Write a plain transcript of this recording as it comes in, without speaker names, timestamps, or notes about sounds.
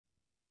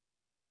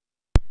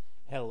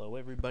Hello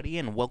everybody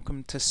and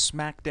welcome to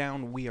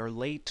Smackdown. We are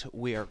late,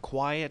 we are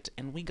quiet,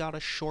 and we got a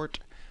short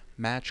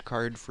match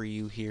card for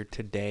you here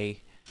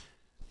today.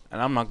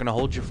 And I'm not going to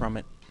hold you from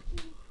it.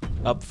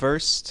 Up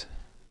first,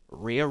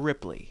 Rhea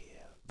Ripley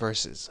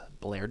versus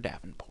Blair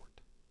Davenport.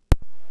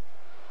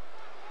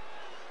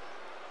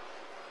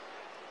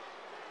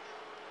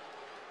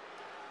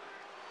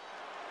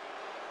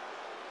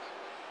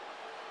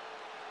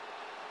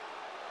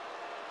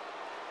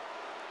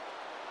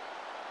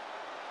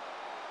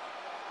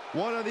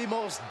 One of the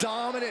most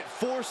dominant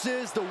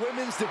forces the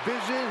women's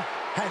division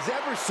has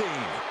ever seen,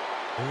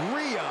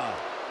 Rhea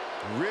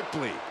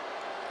Ripley.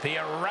 The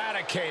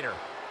Eradicator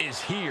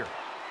is here.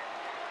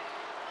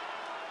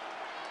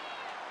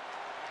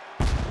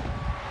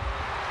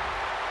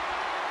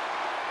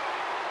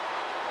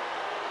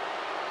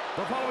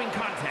 The following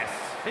contest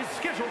is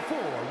scheduled for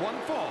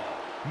one fall.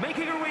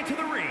 Making her way to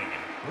the ring,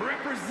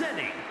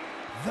 representing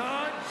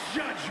the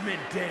Judgment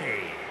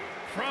Day.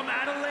 From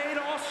Adelaide,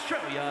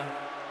 Australia,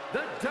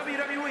 the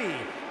WWE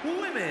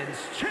Women's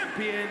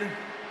Champion,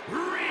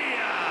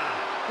 Rhea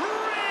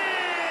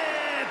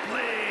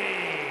Ripley.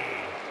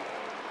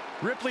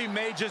 Ripley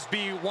may just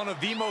be one of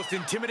the most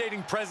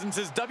intimidating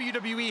presences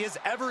WWE has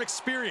ever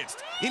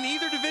experienced in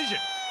either division.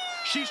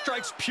 She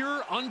strikes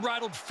pure,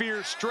 unbridled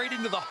fear straight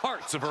into the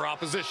hearts of her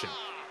opposition.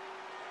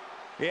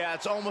 Yeah,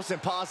 it's almost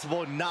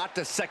impossible not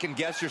to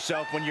second-guess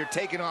yourself when you're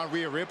taking on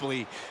Rhea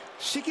Ripley.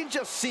 She can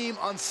just seem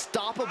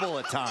unstoppable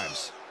at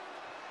times.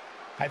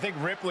 I think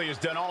Ripley has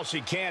done all she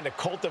can to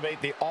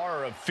cultivate the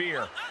aura of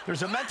fear.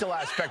 There's a mental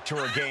aspect to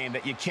her game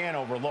that you can't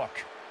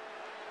overlook.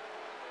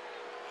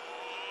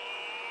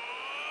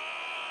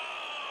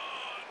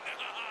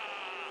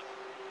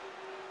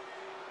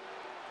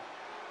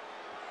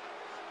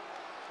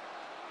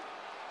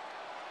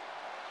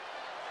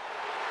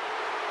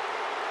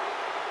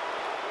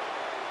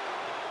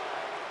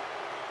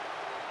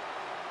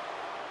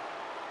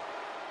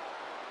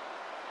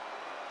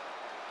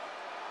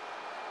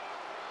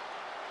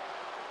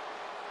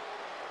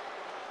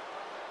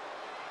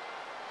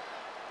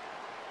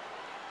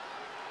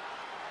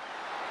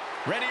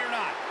 Ready or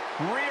not,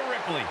 Rhea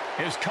Ripley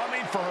is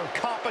coming for her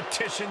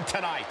competition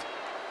tonight.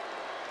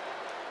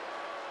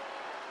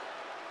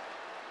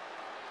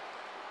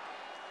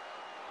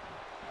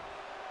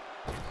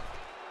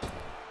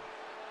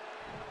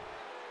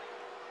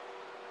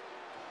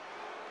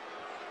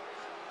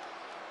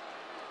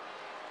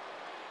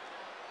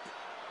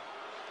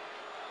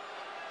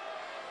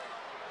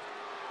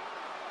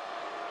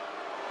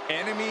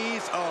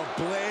 Enemies of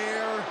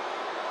Blair,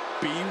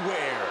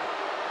 beware.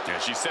 Yeah,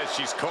 she says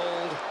she's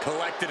cold,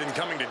 collected, and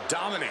coming to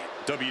dominate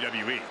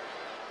WWE.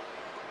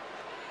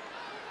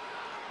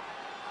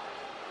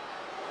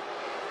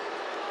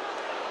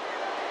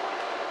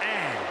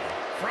 And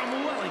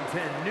from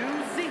Wellington,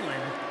 New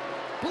Zealand,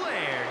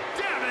 Blair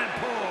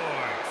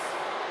Davenport.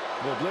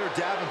 Well, Blair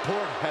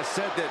Davenport has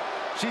said that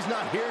she's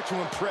not here to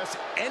impress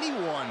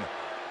anyone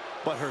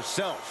but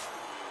herself.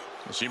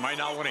 She might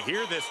not want to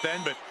hear this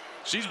then, but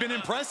she's been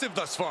impressive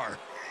thus far.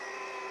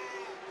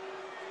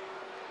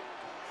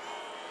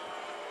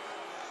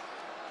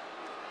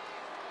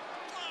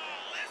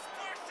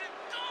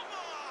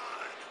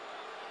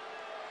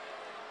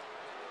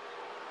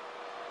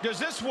 Does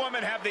this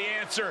woman have the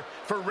answer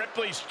for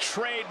Ripley's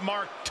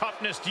trademark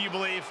toughness, do you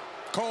believe?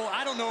 Cole,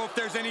 I don't know if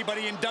there's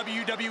anybody in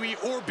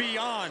WWE or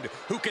beyond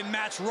who can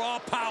match raw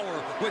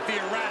power with the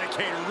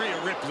Eradicator,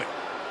 Rhea Ripley.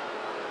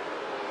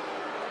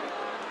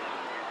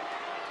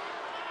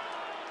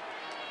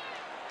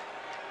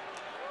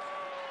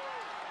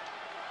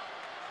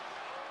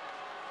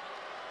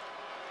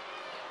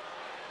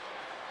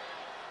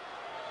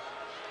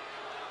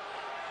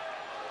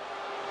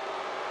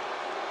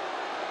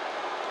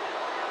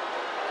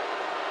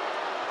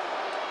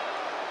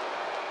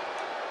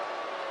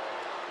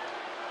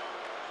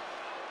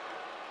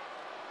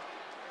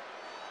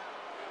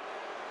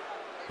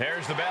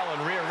 There's the bell,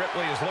 and Rhea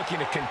Ripley is looking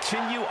to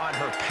continue on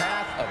her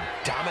path of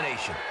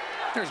domination.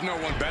 There's no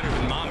one better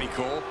than Mommy,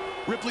 Cole.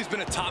 Ripley's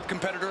been a top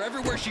competitor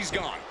everywhere she's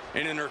gone,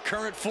 and in her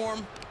current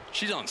form,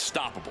 she's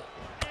unstoppable.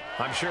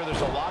 I'm sure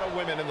there's a lot of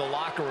women in the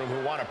locker room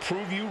who want to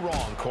prove you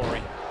wrong,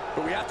 Corey.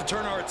 But we have to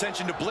turn our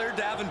attention to Blair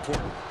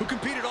Davenport, who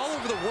competed all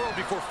over the world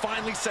before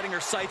finally setting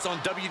her sights on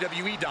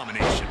WWE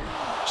domination.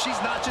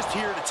 She's not just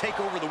here to take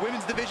over the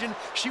women's division,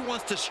 she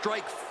wants to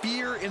strike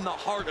fear in the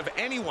heart of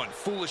anyone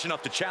foolish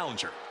enough to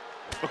challenge her.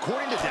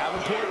 According to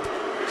Davenport,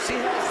 she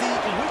has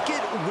the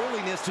wicked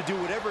willingness to do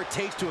whatever it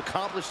takes to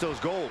accomplish those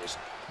goals.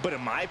 But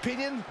in my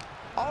opinion,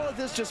 all of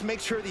this just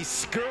makes her the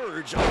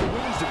scourge of the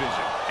women's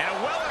division. And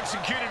a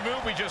well-executed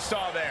move we just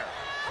saw there.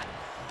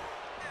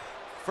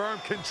 Firm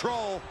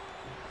control.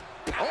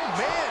 Oh,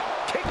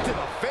 man, kick to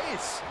the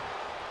face.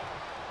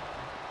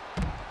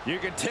 You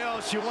can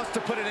tell she wants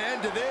to put an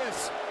end to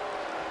this.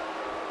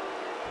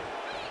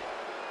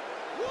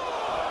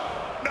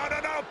 No, no,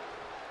 no.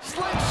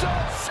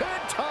 Slingshot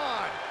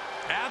senton.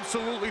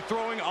 Absolutely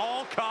throwing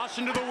all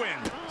caution to the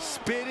wind.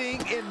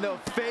 spitting in the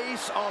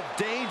face of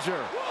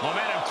danger.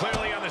 Momentum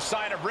clearly on the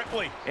side of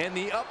Ripley. And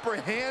the upper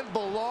hand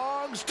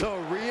belongs to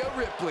Rhea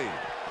Ripley.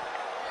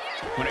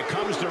 When it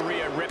comes to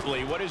Rhea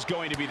Ripley, what is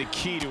going to be the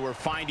key to her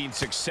finding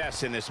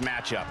success in this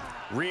matchup?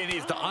 Rhea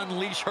needs to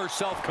unleash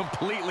herself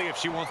completely if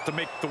she wants to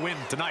make the win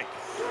tonight.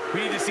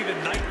 We need to see the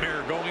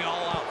nightmare going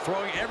all out,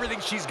 throwing everything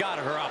she's got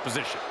at her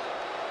opposition.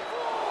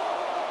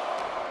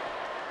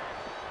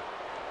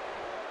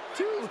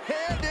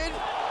 Two-handed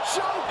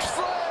choke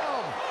slam.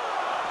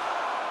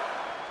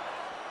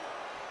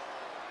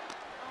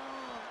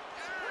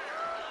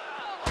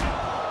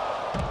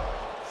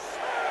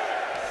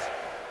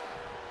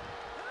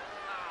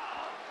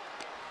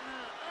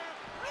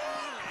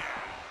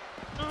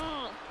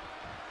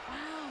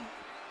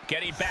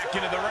 Getting back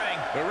into the ring.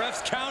 The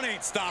ref's count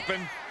ain't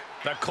stopping.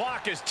 The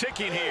clock is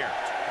ticking here.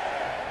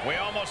 We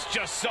almost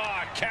just saw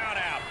a count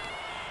out.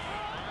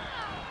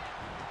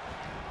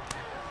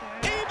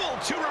 Able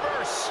to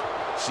reverse.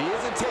 She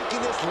isn't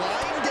taking this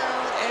lying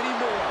down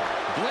anymore.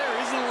 Blair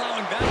isn't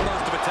allowing that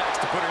burst of attacks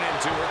to put an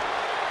end to her.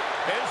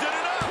 Is it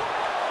enough?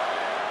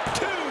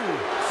 2.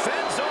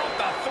 Fends off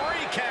the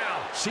 3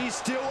 count. She's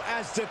still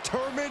as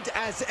determined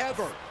as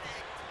ever.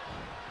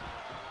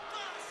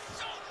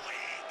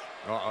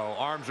 Uh-oh,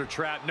 arms are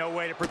trapped, no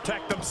way to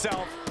protect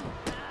themselves.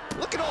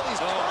 Look at all these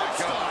curb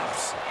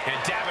stops. And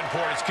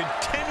Davenport is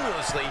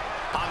continuously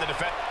on the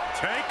defense.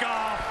 Take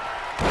off.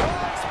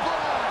 Frog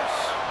splash.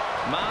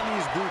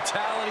 Mommy's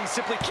brutality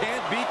simply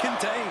can't be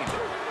contained.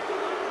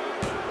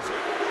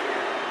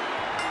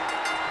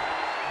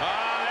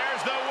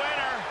 There's the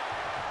winner.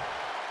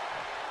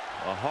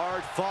 A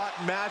hard-fought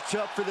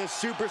matchup for this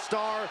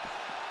superstar,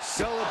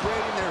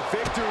 celebrating their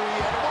victory.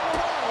 And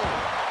whoa.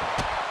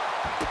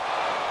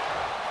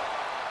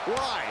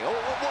 Why?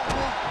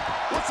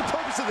 What's the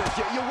purpose of this?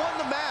 You won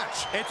the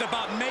match. It's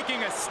about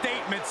making a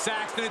statement,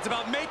 Saxton. It's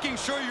about making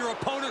sure your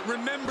opponent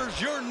remembers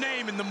your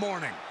name in the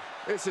morning.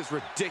 This is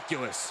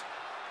ridiculous.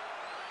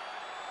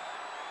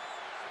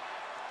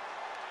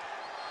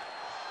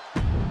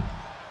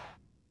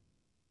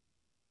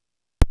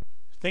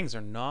 Things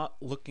are not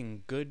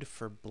looking good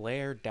for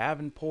Blair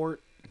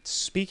Davenport.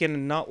 Speaking of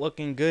not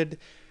looking good,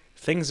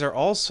 things are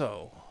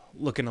also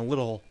looking a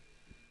little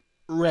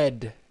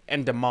red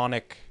and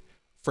demonic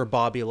for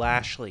Bobby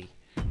Lashley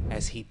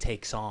as he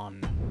takes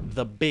on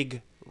the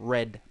big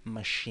red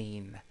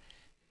machine,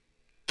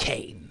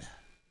 Kane.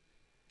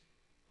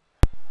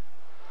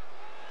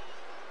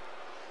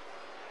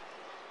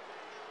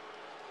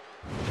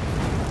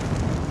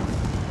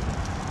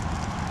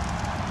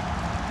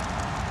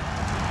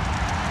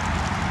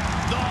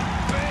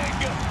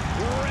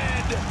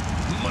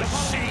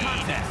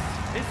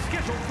 Is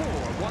scheduled for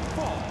one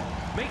fall,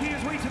 making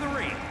his way to the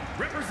ring,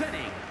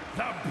 representing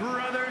the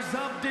Brothers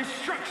of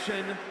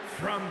Destruction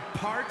from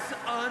parts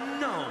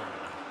unknown,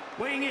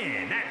 weighing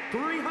in at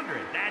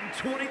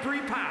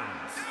 323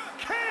 pounds,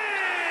 Kane!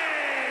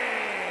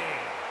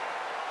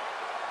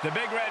 The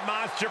Big Red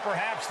Monster,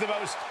 perhaps the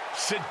most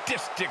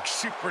sadistic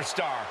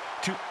superstar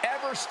to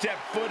ever step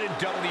foot in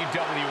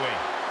WWE.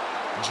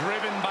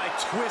 Driven by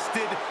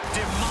twisted,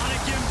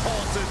 demonic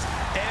impulses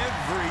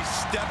every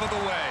step of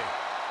the way.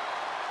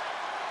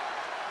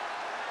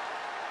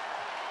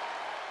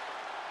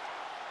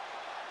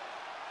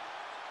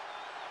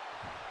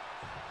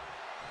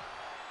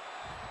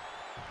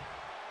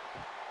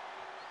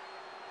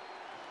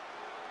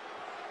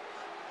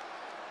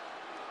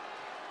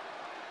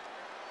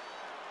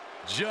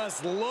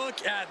 Just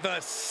look at the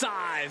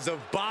size of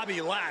Bobby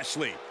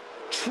Lashley.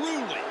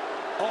 Truly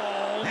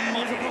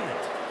almighty.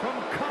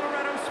 From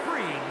Colorado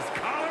Springs,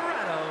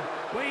 Colorado,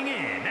 weighing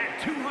in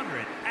at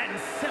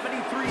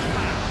 273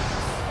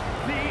 pounds,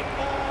 the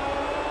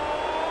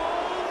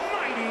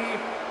almighty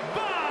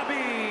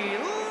Bobby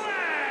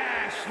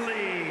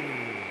Lashley.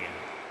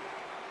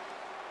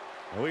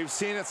 We've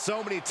seen it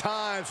so many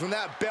times. When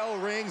that bell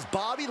rings,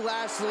 Bobby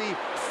Lashley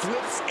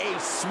flips a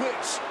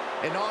switch.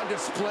 And on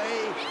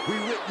display, we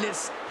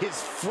witness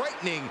his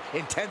frightening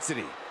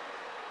intensity.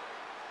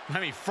 I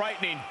mean,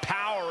 frightening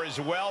power as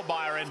well,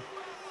 Byron.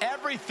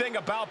 Everything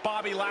about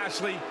Bobby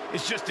Lashley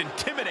is just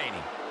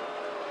intimidating.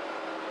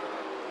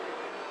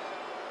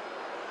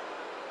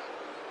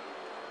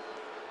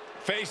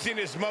 Facing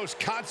his most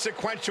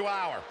consequential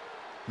hour,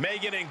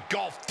 Megan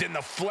engulfed in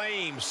the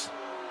flames.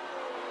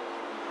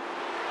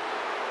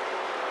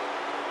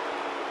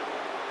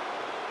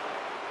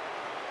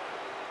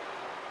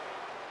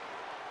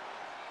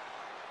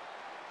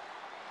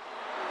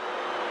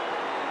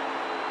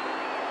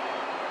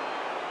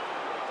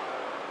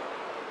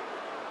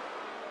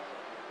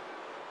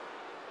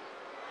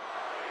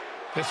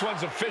 This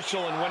one's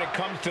official, and when it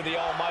comes to the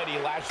Almighty,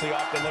 Lashley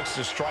often looks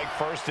to strike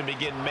first and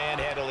begin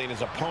manhandling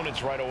his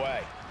opponents right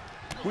away.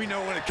 We know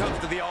when it comes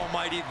to the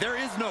Almighty, there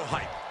is no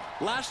hype.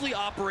 Lashley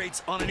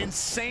operates on an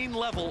insane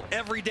level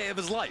every day of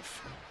his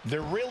life.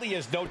 There really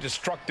is no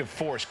destructive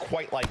force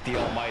quite like the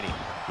Almighty.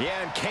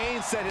 Yeah, and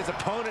Kane said his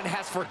opponent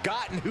has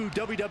forgotten who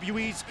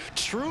WWE's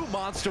true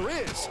monster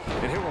is.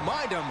 And he'll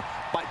remind him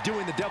by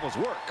doing the devil's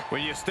work.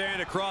 When you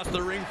stand across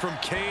the ring from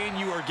Kane,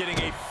 you are getting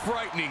a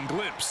frightening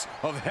glimpse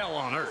of hell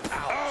on earth.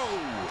 Oh!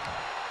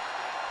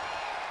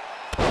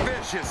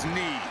 Vicious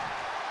knee.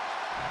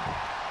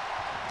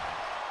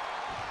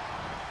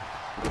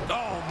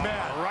 Oh,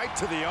 man. Right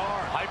to the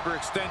arm.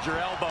 Hyperextend your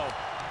elbow.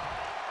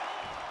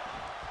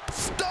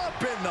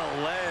 Stomp in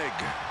the leg.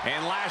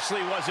 And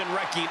Lashley wasn't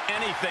wrecking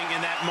anything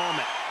in that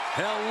moment.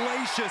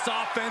 Hellacious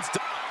offense.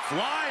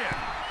 Flying.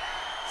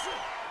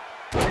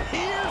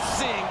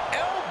 Piercing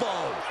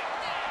elbow.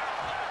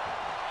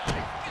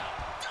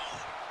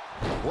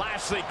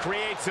 Lashley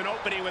creates an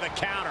opening with a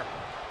counter.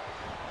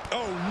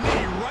 Oh,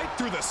 knee right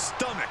through the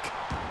stomach.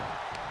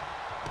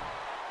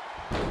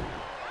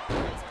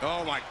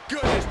 Oh, my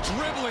goodness.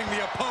 Dribbling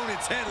the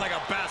opponent's head like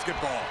a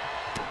basketball.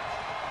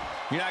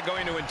 You're not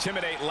going to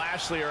intimidate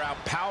Lashley or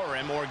outpower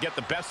him or get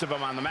the best of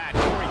him on the mat.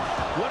 Corey,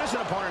 what does an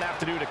opponent have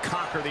to do to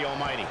conquer the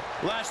Almighty?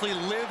 Lashley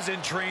lives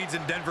and trains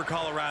in Denver,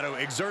 Colorado,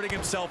 exerting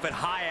himself at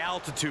high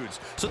altitudes.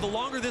 So the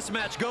longer this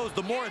match goes,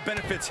 the more it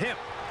benefits him.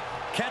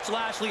 Catch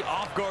Lashley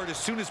off guard as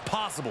soon as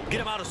possible. Get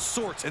him out of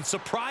sorts and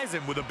surprise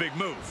him with a big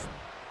move.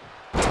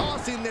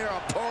 Tossing their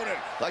opponent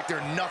like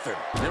they're nothing.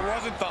 It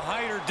wasn't the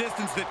height or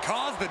distance that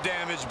caused the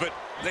damage, but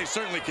they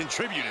certainly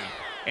contributed.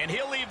 And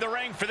he'll leave the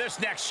ring for this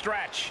next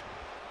stretch.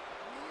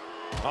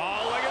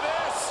 Oh, look at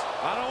this.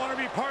 I don't want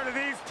to be part of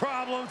these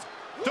problems.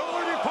 Don't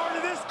want to be part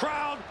of this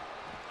crowd.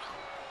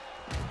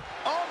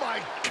 Oh, my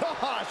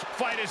gosh.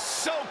 Fight is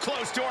so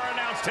close to our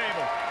announce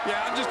table.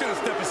 Yeah, I'm just going to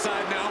step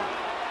aside now.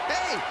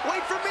 Hey,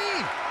 wait for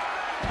me.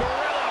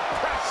 Gorilla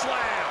press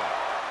slam.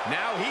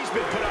 Now he's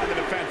been put on the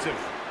defensive.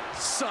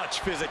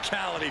 Such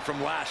physicality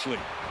from Lashley.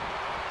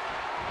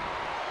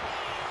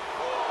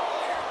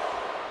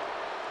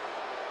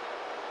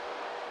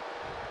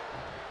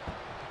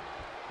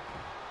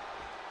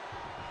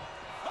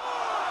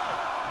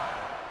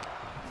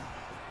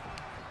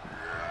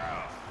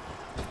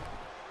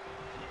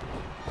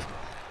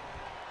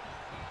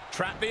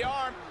 Trap the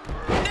arm.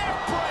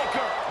 Neck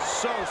breaker.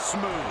 So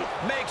smooth.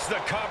 Makes the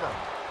cover.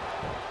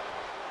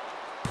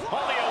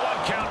 Only a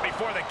 1 count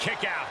before the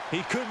kick out.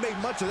 He couldn't make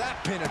much of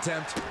that pin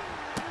attempt.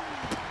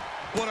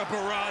 What a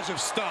barrage of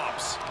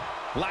stops.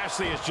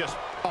 Lashley is just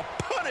a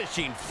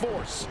punishing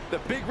force. The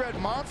Big Red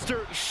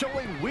Monster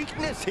showing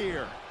weakness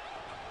here.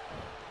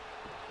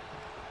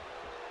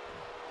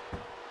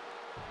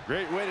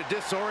 Great way to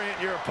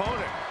disorient your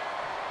opponent.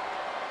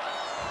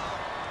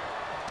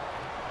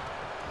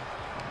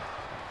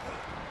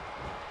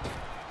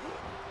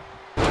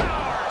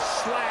 Power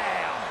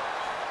slam.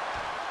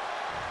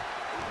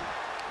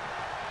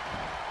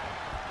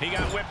 He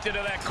got whipped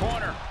into that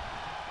corner.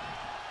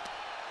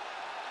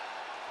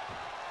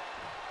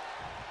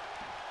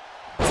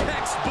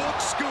 Textbook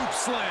scoop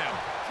slam.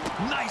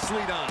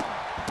 Nicely done.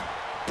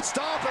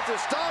 Stomp after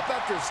stomp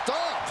after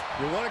stomp.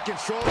 You want to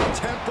control the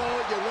tempo.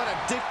 You want to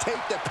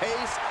dictate the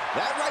pace.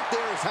 That right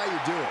there is how you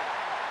do it.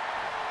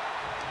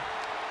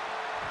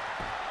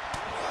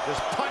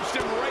 Just punched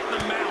him right in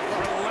the mouth.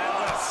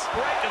 Relentless.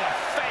 Right to the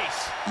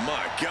face.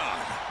 My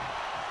God.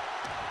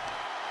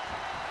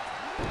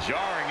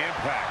 Jarring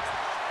impact.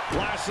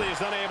 Lashley is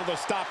unable to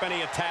stop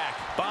any attack.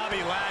 Bobby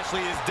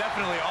Lashley is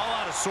definitely all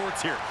out of sorts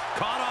here.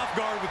 Caught off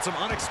guard with some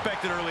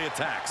unexpected early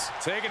attacks.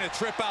 Taking a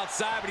trip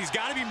outside, but he's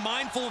got to be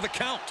mindful of the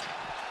count.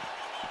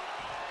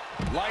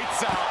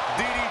 Lights out.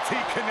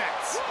 DDT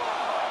connects.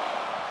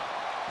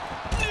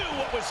 Knew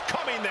what was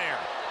coming there.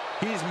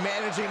 He's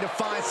managing to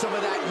find some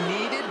of that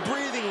needed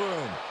breathing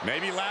room.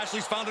 Maybe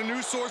Lashley's found a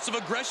new source of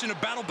aggression to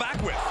battle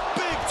back with.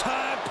 Big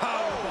time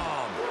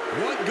powerbomb.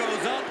 What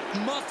goes up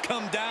must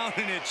come down,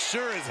 and it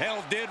sure as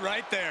hell did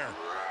right there.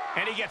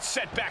 And he gets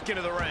set back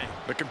into the ring.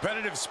 The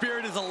competitive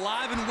spirit is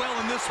alive and well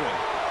in this one.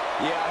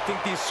 Yeah, I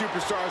think these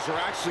superstars are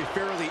actually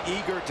fairly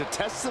eager to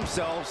test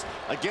themselves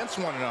against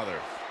one another.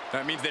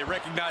 That means they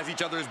recognize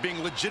each other as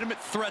being legitimate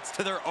threats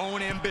to their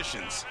own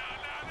ambitions.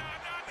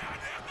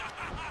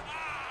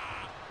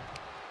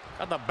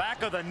 At the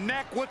back of the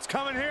neck, what's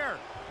coming here?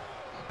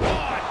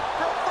 One,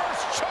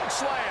 reverse choke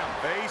slam.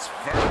 Face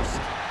first.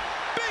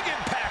 Big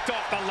impact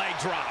off the leg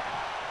drop.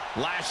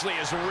 Lashley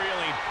is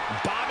reeling.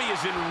 Bobby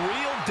is in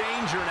real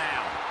danger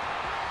now.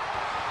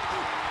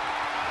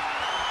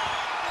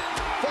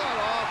 Fought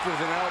off with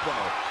an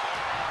elbow.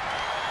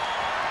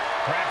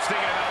 Perhaps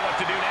thinking about what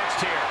to do next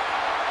here.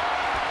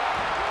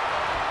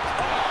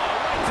 Oh,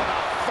 right to the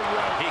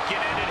throat. He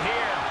can end it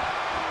here.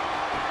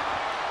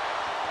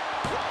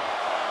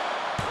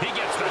 He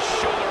gets the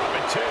shoulder up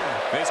in two.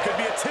 This could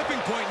be a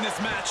tipping point in this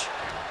match.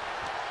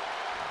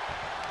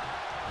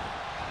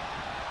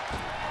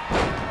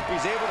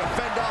 He's able to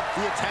fend off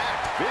the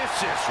attack.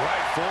 Vicious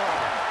right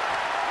forearm.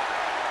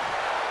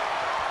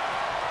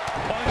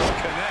 Punch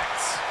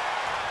connects.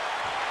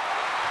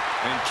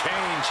 And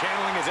Kane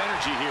channeling his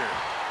energy here.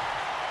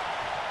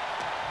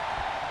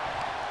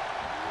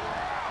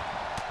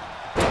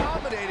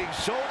 Dominating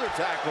shoulder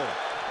tackle.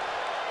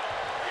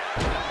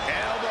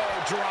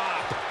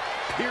 drop.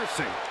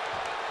 Piercing.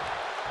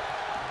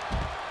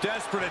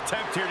 Desperate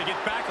attempt here to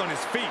get back on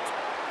his feet.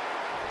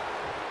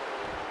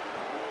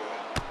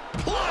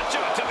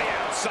 Plancha to the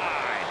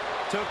outside.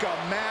 Took a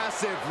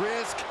massive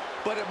risk,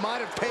 but it might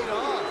have paid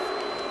off.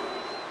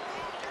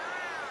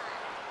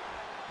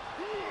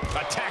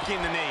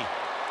 Attacking the knee.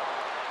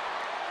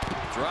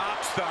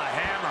 Drops the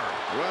hammer.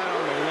 Right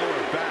on the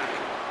lower back.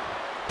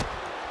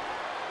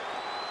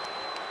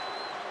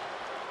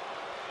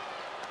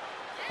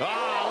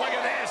 Oh, look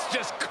at this,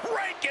 just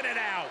cranking it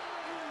out.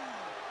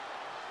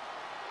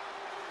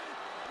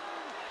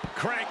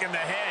 Cranking the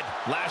head.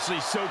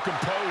 Lashley's so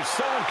composed,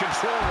 so in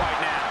control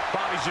right now.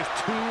 Bobby's just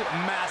too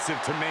massive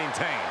to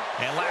maintain.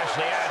 And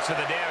Lashley adds to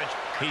the damage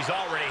he's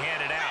already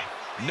handed out.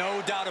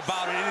 No doubt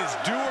about it. It is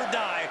do or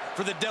die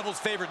for the Devil's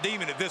favorite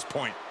demon at this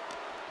point.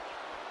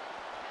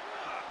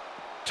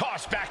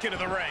 Tossed back into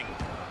the ring.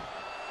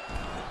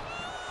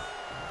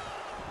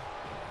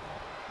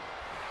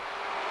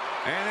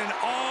 And an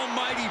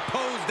almighty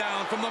pose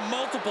down from the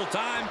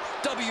multiple-time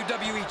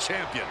WWE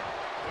champion.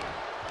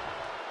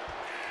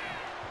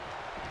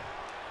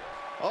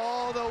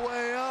 All the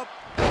way up,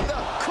 and the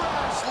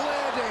crash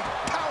landing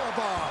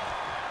powerbomb.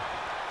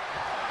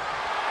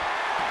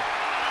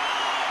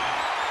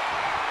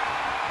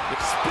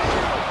 Spear.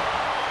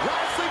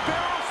 Lashley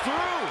barrels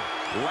through.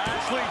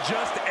 Lashley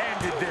just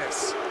ended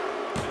this.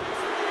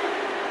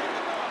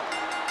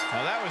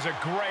 Now that was a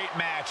great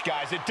match,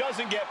 guys. It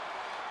doesn't get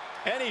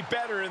any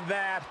better than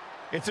that.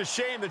 It's a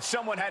shame that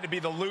someone had to be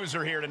the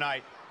loser here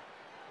tonight.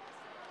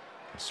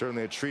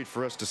 Certainly a treat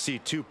for us to see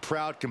two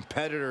proud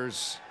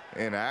competitors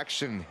in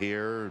action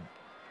here.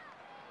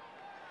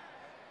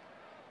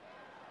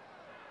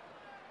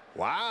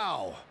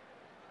 Wow.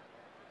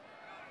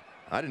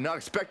 I did not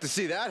expect to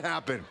see that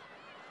happen.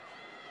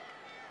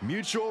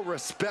 Mutual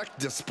respect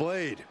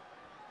displayed.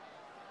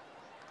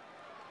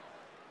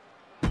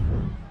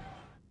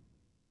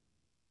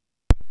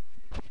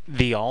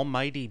 The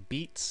Almighty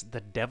beats the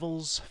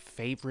Devil's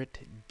favorite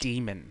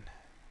demon.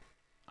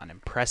 An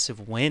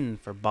impressive win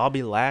for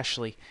Bobby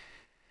Lashley.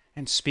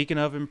 And speaking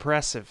of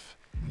impressive,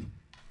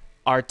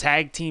 our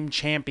tag team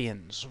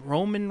champions,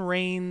 Roman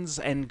Reigns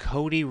and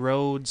Cody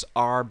Rhodes,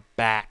 are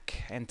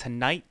back. And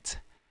tonight,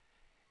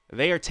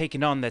 they are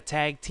taking on the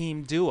tag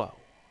team duo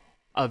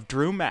of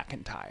Drew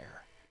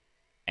McIntyre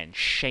and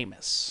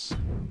Sheamus.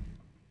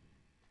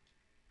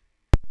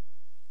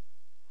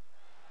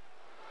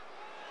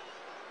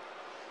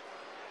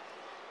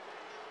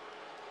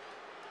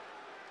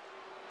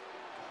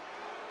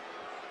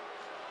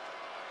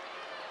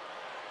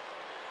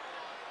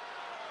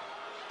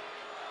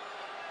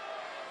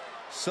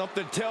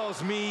 Something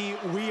tells me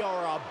we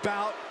are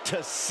about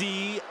to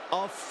see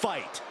a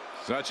fight.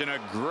 Such an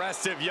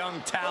aggressive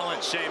young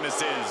talent Sheamus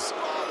is.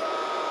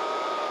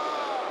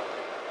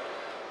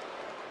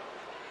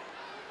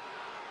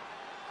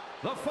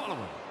 The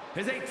following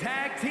is a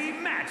tag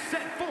team match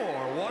set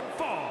for one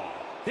fall.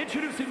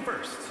 Introducing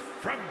first,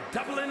 from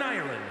Dublin,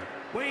 Ireland,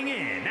 weighing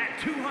in at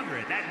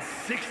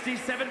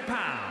 267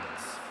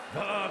 pounds,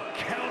 the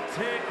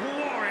Celtic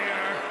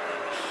Warrior,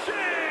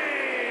 Sheamus!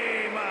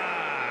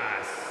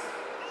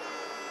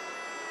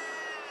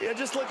 Yeah,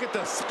 just look at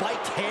the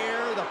spiked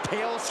hair, the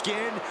pale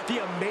skin,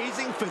 the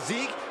amazing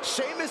physique.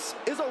 Sheamus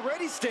is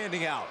already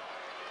standing out.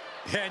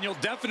 And you'll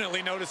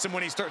definitely notice him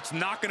when he starts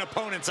knocking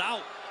opponents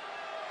out.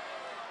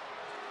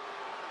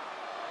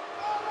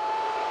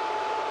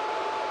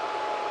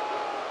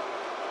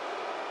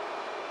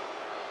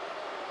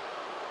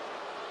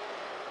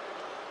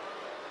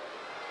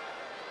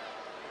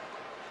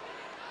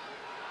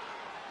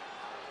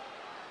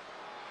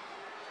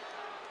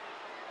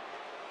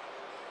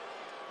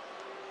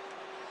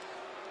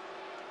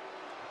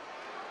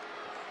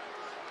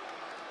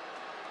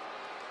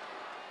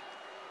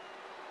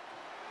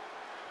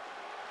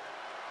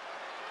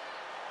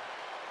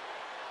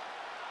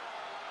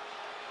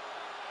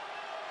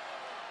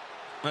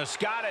 The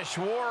Scottish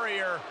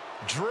Warrior,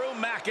 Drew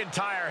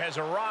McIntyre, has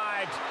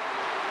arrived,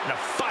 and a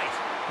fight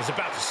is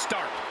about to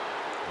start.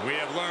 We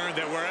have learned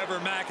that wherever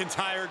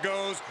McIntyre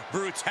goes,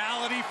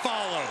 brutality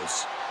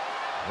follows.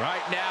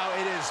 Right now,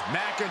 it is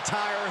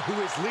McIntyre who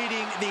is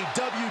leading the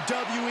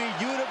WWE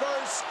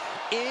Universe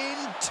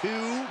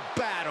into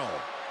battle.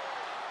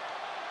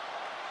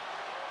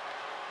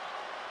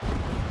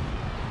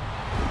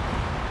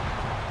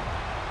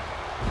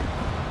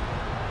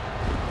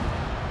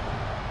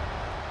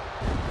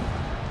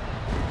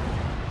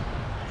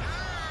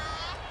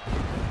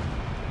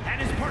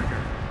 And his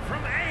partner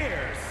from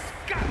Ayr,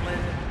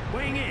 Scotland,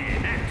 weighing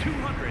in at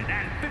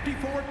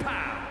 254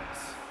 pounds,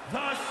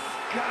 the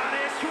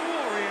Scottish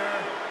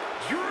Warrior,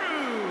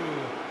 Drew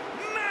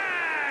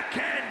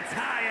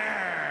McIntyre.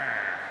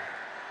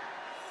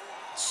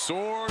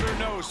 Sword or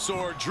no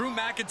sword, Drew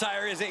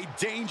McIntyre is a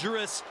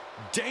dangerous,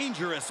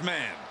 dangerous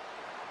man.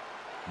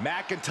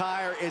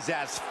 McIntyre is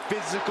as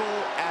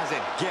physical as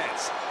it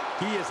gets.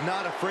 He is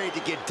not afraid to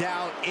get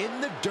down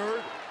in the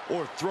dirt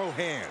or throw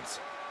hands.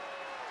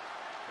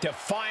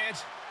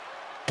 Defiant,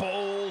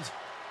 bold,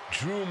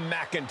 Drew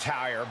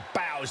McIntyre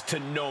bows to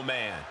no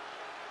man.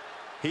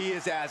 He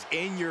is as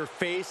in your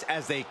face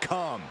as they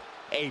come.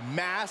 A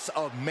mass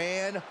of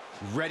man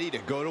ready to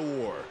go to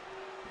war.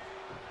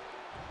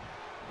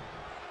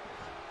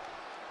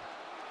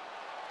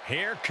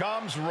 Here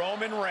comes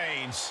Roman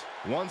Reigns.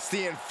 Once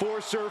the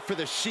enforcer for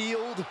the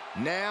Shield,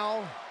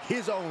 now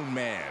his own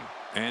man.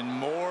 And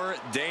more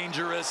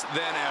dangerous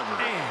than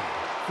ever. And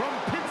from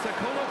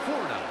Pensacola,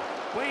 Florida,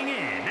 weighing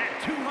in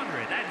at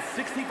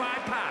 265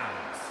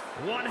 pounds,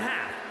 one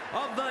half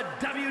of the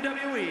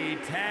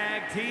WWE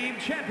Tag Team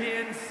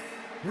Champions,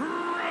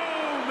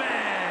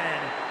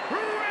 Roman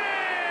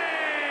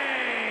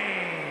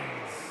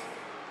Reigns!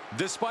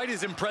 Despite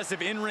his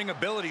impressive in-ring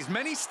abilities,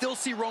 many still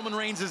see Roman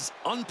Reigns as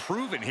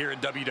unproven here in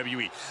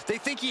WWE. They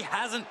think he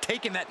hasn't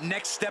taken that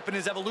next step in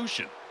his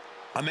evolution.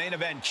 A main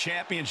event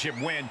championship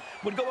win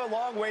would go a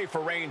long way for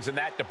Reigns in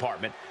that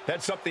department.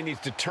 That's something he's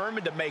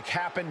determined to make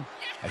happen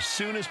as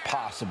soon as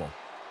possible.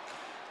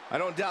 I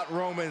don't doubt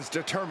Roman's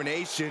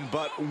determination,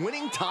 but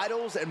winning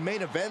titles and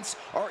main events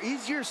are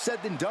easier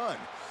said than done.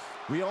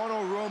 We all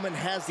know Roman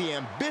has the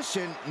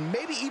ambition,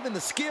 maybe even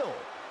the skill,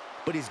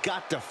 but he's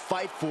got to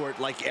fight for it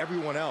like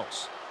everyone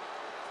else.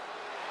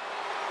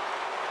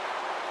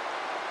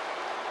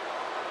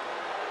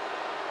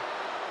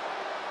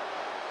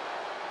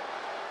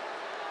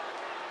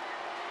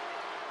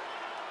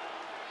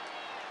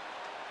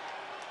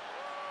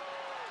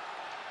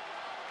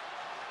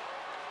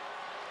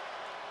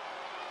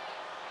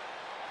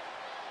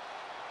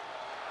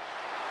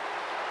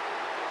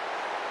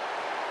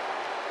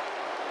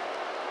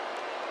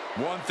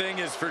 One thing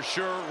is for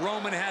sure,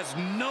 Roman has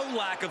no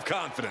lack of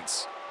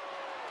confidence.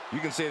 You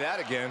can say that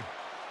again.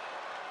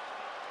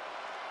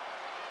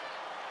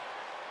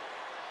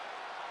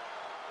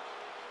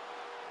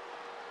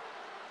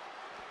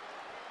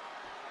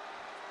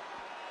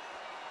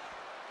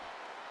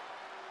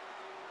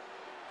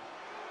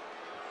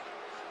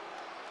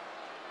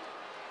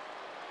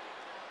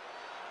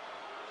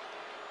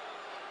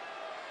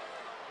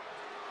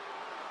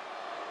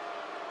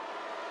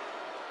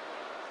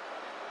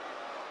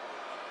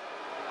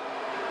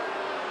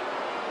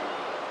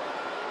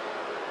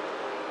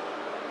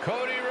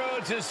 Cody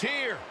Rhodes is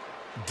here,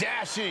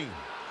 dashing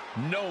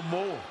no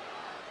more.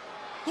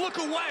 Look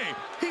away!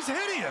 He's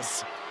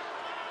hideous!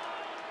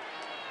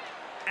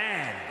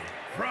 And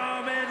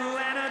from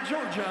Atlanta,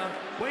 Georgia,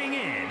 weighing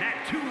in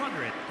at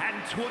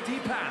 220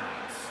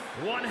 pounds,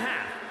 one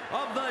half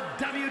of the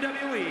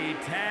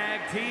WWE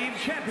Tag Team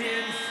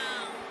Champions,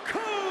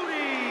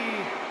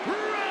 Cody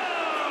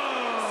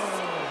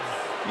Rhodes!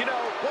 You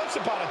know, once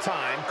upon a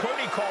time,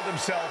 Cody called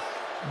himself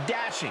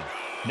dashing.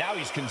 Now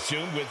he's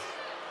consumed with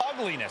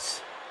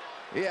ugliness.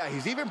 Yeah,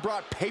 he's even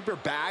brought paper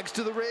bags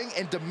to the ring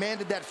and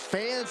demanded that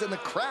fans and the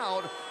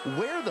crowd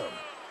wear them.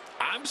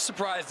 I'm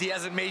surprised he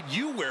hasn't made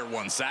you wear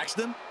one,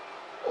 Saxton.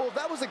 Well, if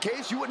that was the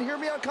case, you wouldn't hear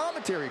me on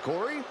commentary,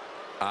 Corey.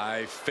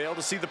 I fail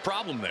to see the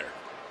problem there.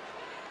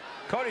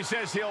 Cody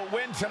says he'll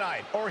win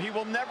tonight, or he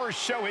will never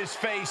show his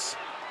face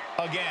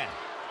again.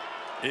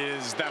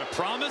 Is that a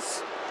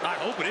promise? I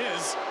hope it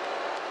is.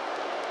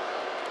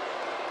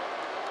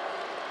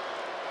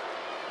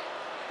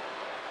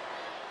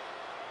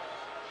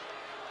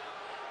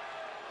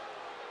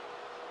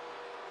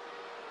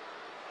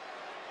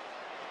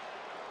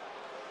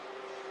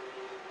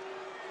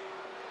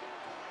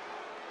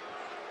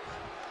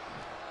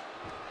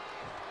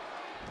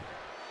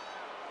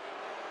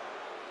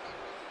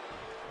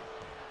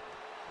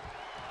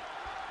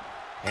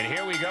 And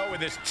here we go with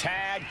this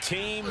tag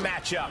team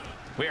matchup.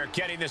 We are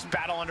getting this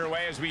battle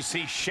underway as we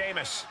see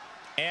Sheamus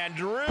and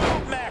Drew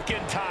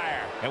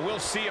McIntyre. And we'll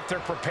see if they're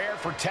prepared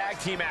for tag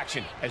team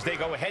action as they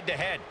go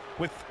head-to-head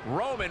with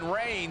Roman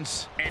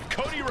Reigns and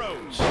Cody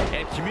Rhodes.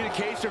 And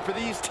communication for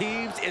these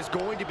teams is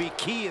going to be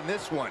key in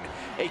this one.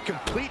 A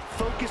complete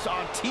focus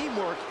on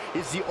teamwork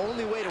is the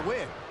only way to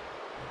win.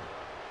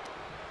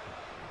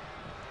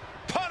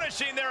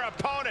 Punishing their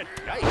opponent.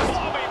 Nice.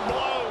 Clubbing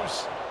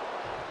blows.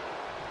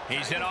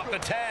 He's in off the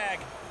tag.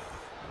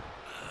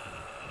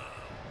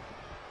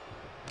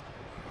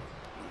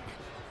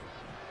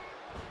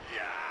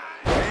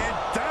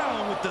 And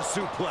down with the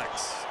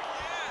suplex.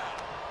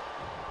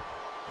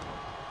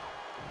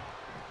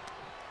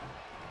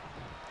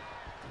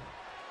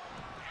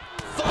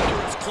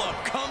 Thunderous club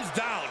comes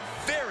down.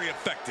 Very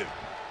effective.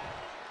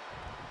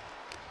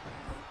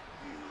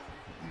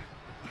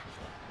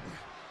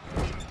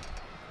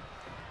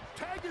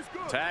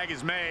 Tag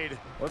is made.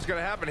 What's going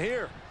to happen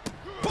here?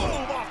 Boom,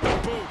 off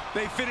the boot.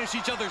 They finish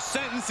each other's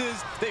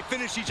sentences. They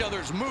finish each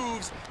other's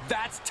moves.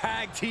 That's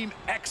tag team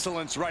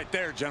excellence right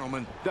there,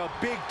 gentlemen. The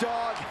big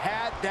dog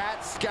had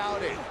that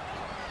scouted.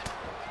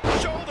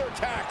 Shoulder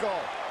tackle.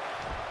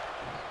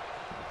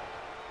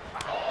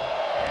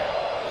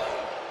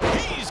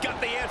 He's got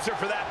the answer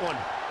for that one.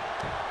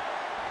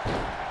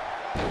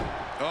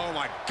 Oh,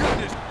 my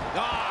goodness.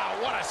 Ah,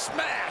 what a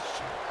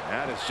smash.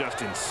 That is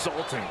just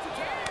insulting.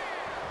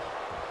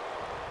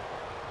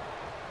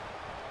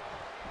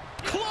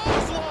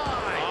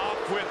 Clothesline.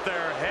 Off with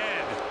their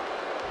head.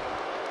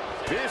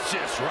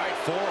 Vicious right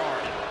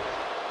forearm.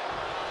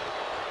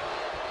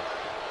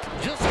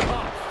 Just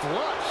caught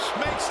flush.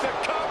 the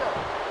cover.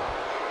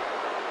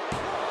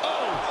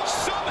 Oh,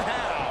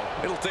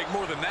 somehow. It'll take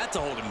more than that to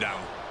hold him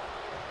down.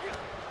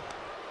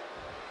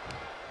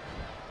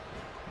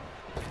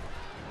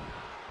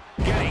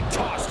 Getting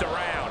tossed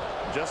around.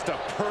 Just a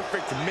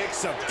perfect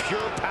mix of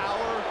pure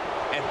power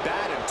and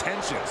bad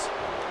intentions.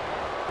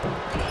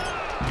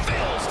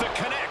 Fails to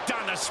connect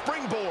on the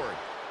springboard.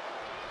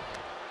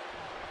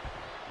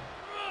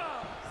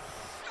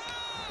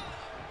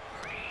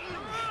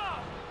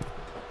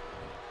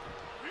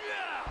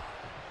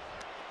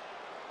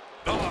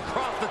 Oh,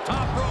 across the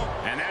top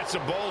rope. And that's a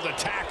bold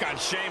attack on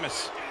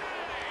Sheamus.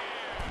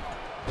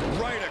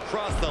 Right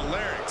across the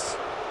larynx.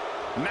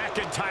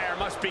 McIntyre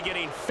must be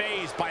getting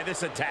phased by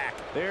this attack.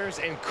 There's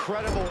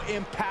incredible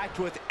impact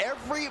with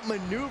every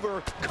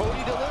maneuver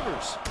Cody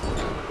delivers.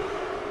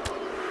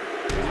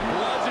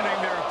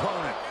 Bludgeoning their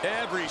opponent.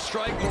 Every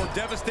strike more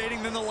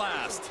devastating than the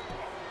last.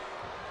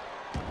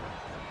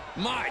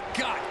 My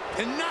God,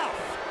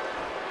 enough!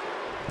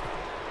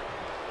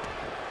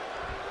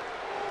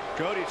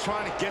 Cody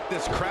trying to get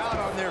this crowd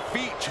on their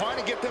feet, trying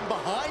to get them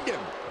behind him.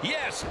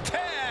 Yes,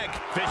 tag!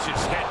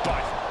 Vicious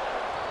headbutt.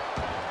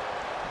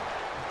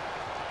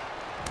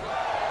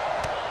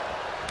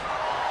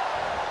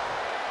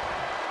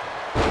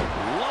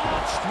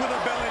 Launched with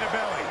a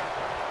belly-to-belly.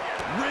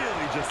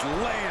 Really just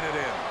laying it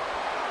in.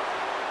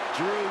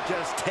 Drew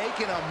just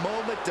taking a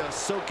moment to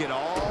soak it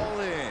all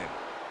in.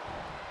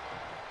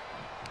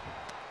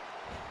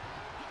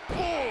 Oh,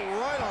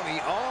 right on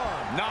the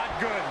arm. Not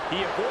good.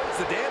 He avoids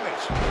the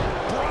damage.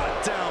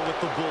 Brought down with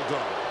the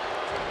bulldog.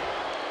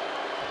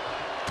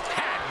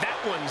 Had that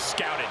one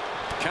scouted.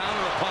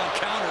 Counter upon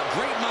counter.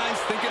 Great minds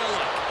thinking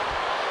alike.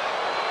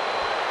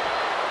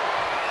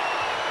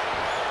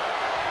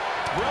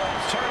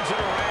 Rhodes turns it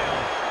around.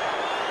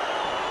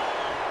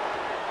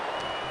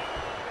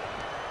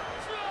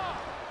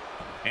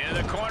 In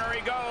the corner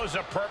he goes.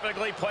 A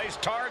perfectly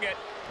placed target.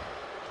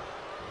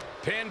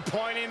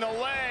 Pinpointing the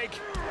leg.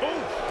 Ooh.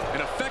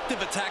 An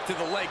effective attack to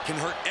the leg can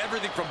hurt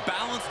everything from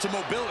balance to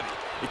mobility.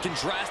 It can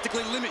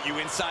drastically limit you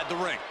inside the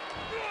ring.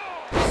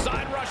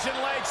 Side Russian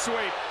leg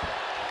sweep.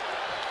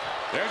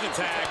 There's a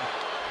tag.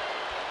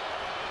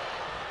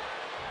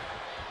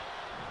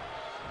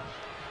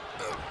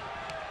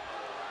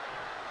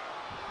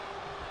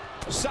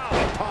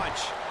 Solid punch.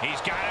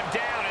 He's got him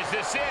down. Is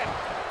this it?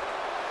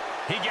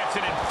 He gets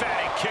an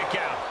emphatic kick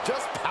out.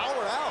 Just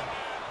power out.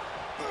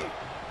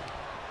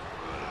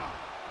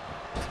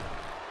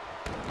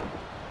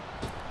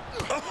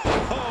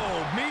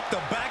 Oh, meet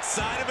the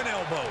backside of an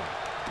elbow.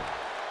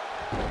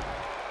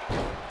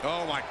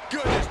 Oh my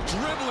goodness,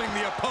 dribbling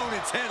the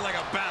opponent's head like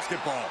a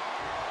basketball.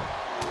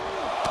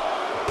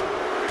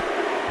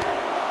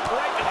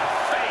 Right to the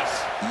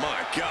face.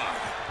 My God.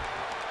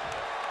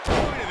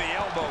 Point of the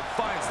elbow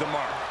finds the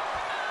mark.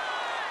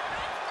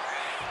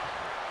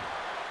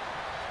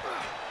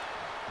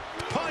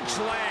 Punch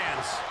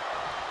lands.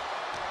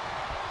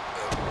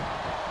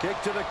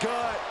 Kick to the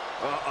gut.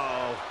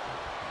 Uh-oh.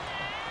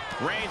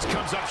 Reigns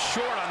comes up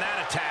short on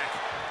that attack.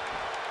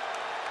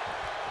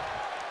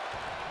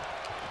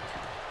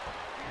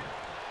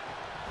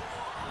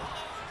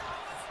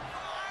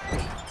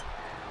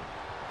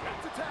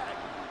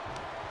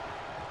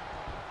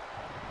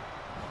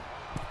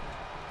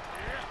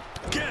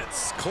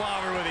 Gets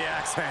clobbered with the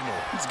axe handle.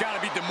 It's got to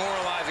be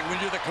demoralizing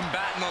when you're the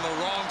combatant on the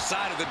wrong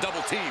side of the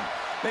double team.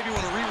 Maybe you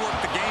want to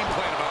rework the game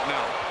plan about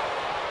now.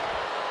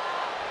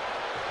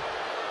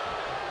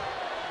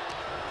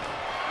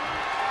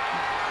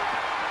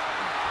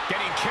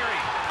 Getting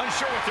carried.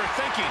 Unsure what they're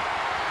thinking.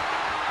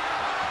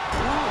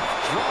 Ooh,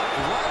 dropped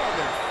right on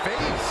their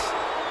face.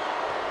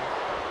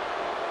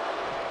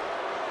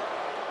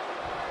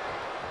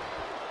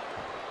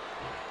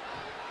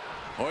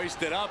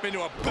 Hoisted up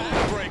into a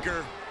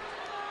backbreaker.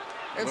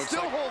 And Looks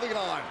still like holding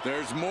on.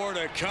 there's more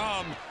to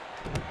come.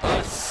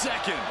 A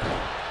second.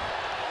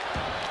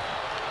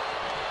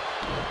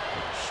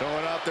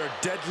 Showing out their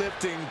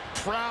deadlifting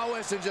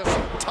prowess and just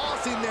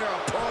tossing their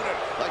opponent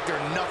like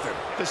they're nothing.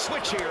 The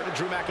switch here to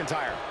Drew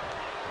McIntyre.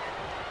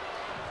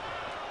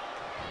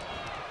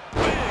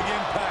 Big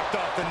impact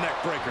off the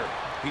neck breaker.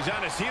 He's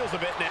on his heels a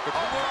bit now. The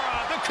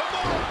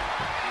Kimura.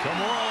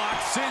 Kimura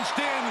lock cinched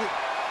in.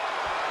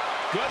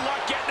 Good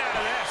luck getting out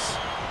of this.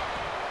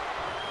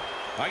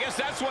 I guess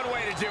that's one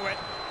way to do it.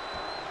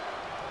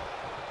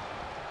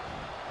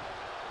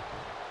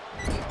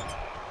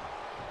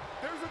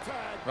 There's a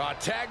tag.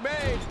 Tag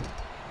made.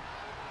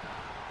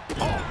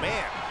 Oh,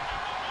 man.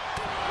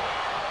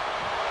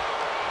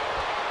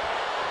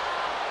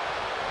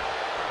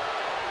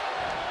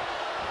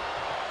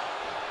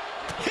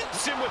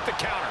 Hits him with the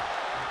counter.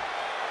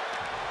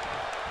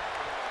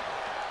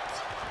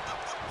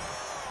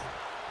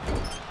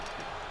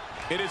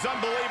 It is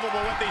unbelievable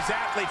what these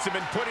athletes have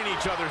been putting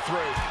each other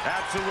through.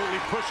 Absolutely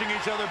pushing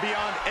each other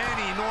beyond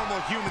any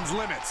normal human's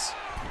limits.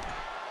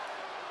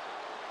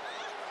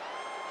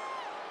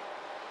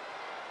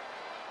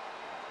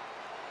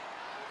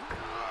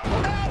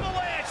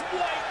 Avalanche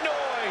white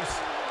noise.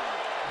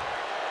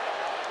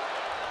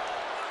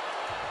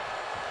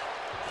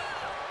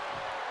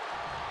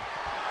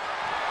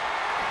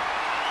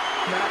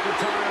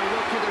 McIntyre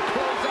looking to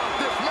close out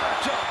this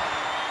matchup.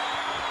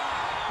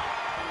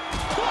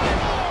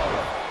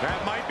 That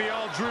might be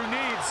all Drew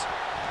needs.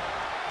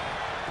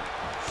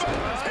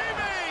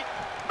 Teammate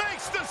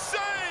makes the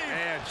save.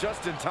 And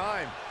just in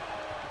time.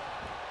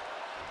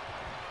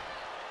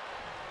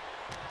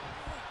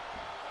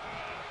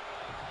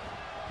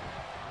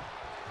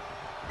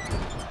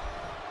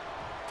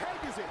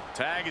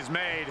 Tag is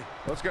made.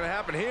 What's going to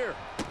happen here?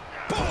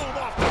 Boom,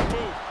 off the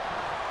boot.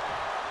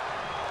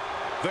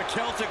 The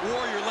Celtic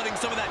Warrior letting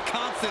some of that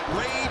constant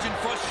rage and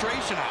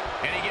frustration out.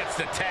 And he gets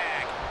the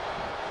tag.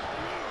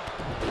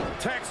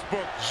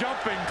 Textbook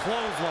jumping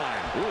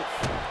clothesline. Oof.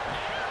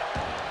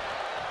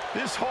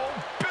 This whole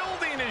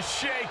building is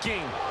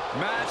shaking.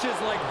 Matches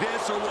like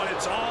this are what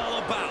it's all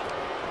about.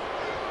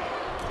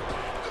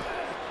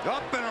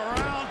 Up and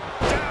around,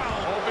 down.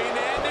 Hoping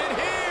to end it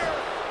here.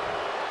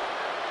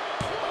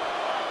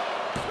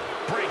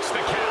 Breaks the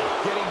count.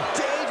 Getting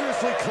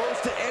dangerously close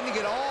to ending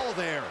it all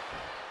there.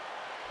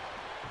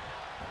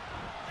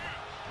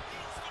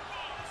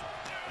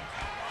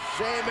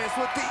 Sheamus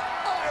with the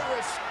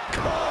Irish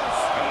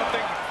curse. I don't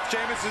think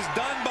Sheamus is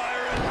done,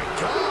 Byron. Oh my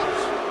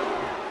gosh.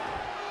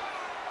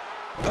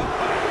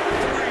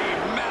 Three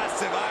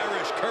massive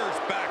Irish curse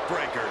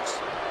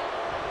backbreakers.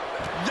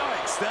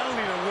 Yikes, that'll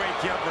either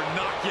wake you up or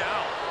knock you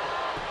out.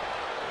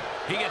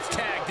 He gets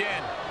tagged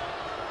in.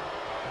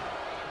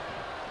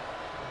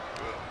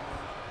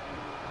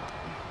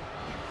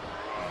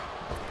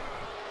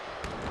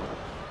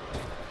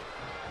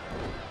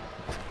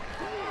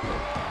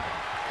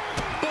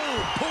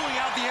 Boom, pulling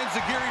out the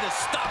enziguri to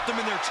stop them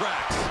in their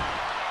tracks.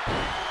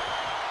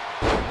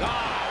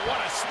 Ah, what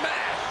a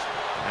smash.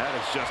 That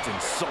is just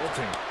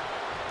insulting.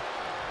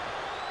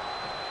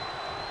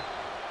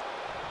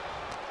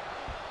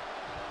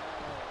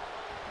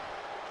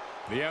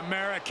 The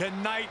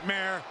American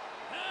Nightmare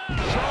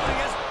showing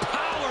his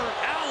power.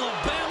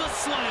 Alabama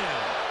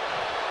Slam.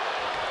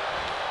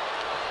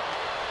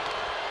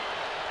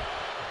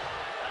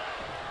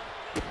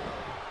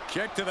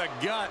 Kick to the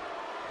gut.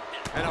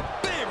 And a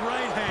big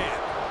right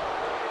hand.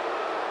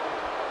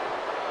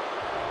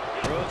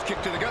 Rhodes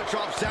kick to the gut,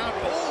 drops down.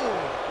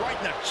 Oh, right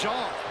in the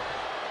jaw.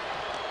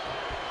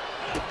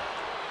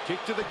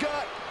 Kick to the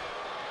gut.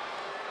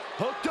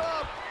 Hooked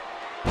up.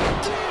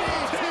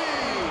 DDT.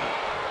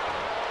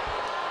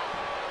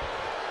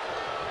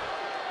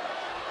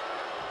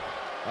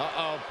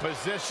 Uh-oh,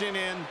 position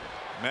in.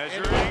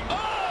 Measuring.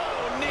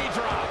 Oh, knee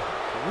drop.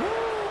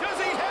 Does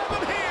he have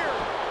him here?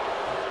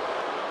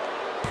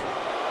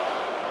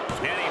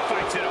 And he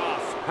fights it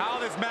off. How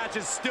this match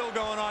is still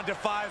going on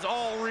defies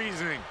all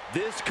reasoning.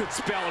 This could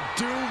spell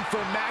doom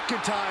for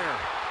McIntyre.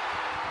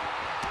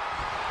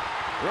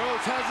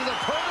 Rhodes has his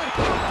opponent.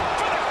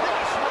 For the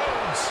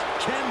crossroads.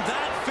 Can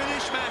that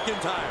finish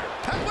McIntyre?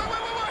 Wait.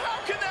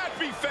 How can that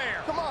be fair?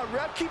 Come on,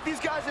 ref, keep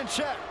these guys in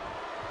check.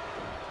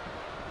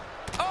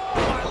 Oh,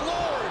 my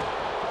Lord.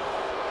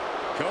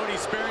 Cody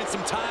sparing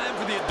some time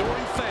for the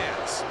adoring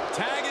fans.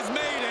 Tag is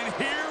made, and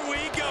here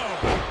we go.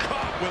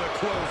 Caught with a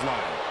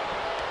clothesline.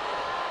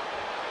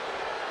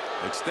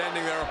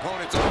 Extending their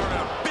opponent's arm,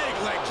 a big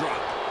leg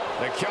drop.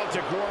 The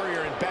Celtic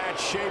Warrior in bad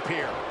shape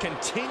here.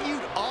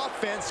 Continued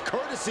offense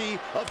courtesy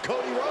of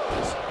Cody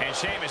Rhodes. And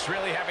Sheamus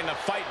really having the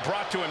fight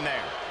brought to him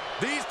there.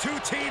 These two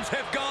teams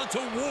have gone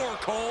to war,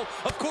 Cole.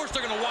 Of course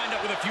they're going to wind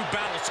up with a few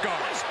battle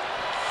scars.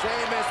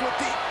 Sheamus with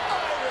the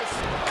Irish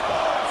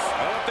curse.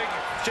 I don't think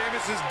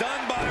Sheamus is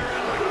done, Byron.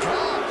 Oh my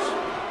gosh.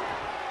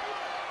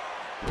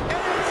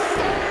 And it's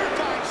saved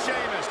by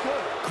Sheamus.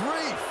 Good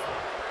grief.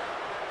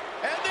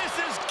 And this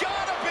has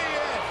got to be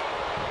it.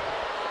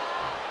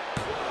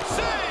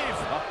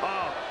 Save.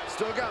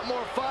 Still got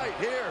more fight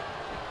here.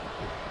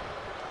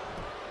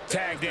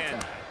 Tagged in.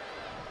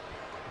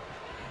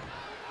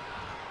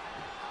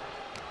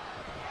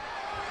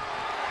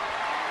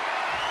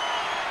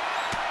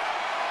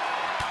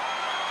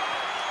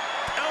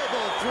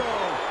 Elbow throw,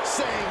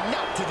 saying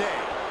not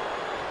today.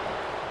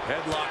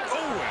 Headlock.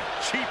 Oh, a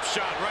cheap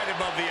shot right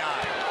above the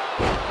eye.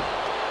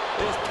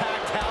 This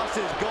packed house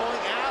is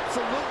going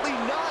absolutely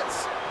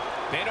nuts.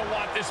 They don't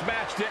want this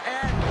match to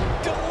end.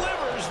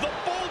 Delivers the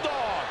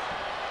Bulldog.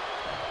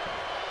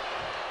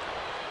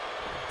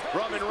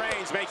 Roman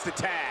Reigns makes the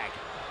tag.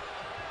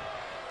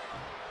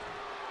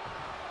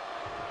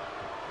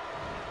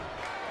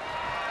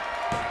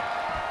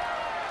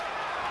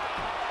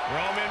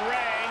 Roman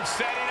Reigns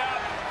setting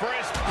up for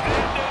his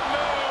pendant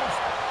move.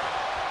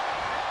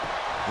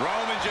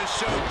 Roman just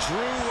showed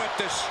Drew what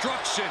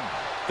destruction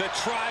the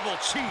tribal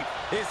chief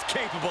is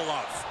capable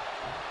of.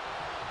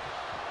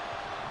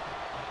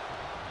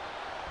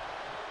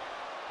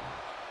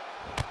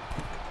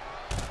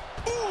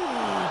 Ooh,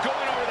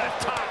 going over the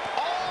top,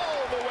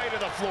 all the way to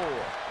the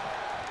floor.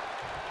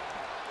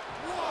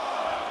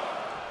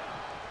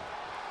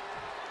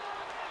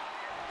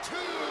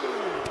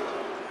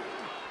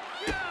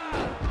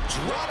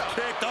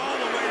 Kicked all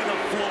the way to the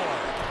floor.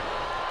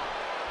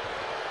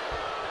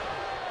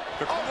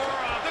 The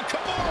Kimura. The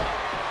Kimura.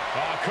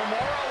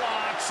 Kimura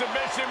lock,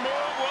 submission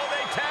move, will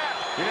they tap?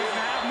 He doesn't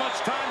have much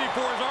time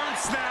before his arm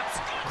snaps.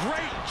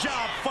 Great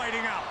job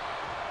fighting out.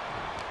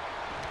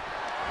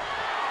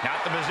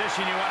 Not the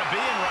position you want to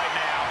be in right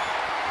now.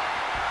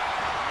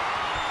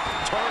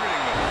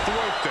 Targeting the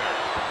throat there.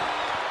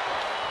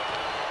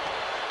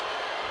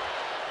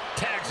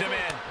 Tags him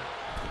in.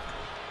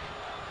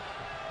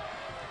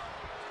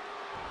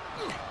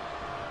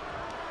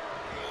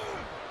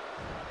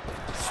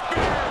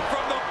 Spear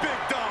from the big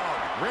dog.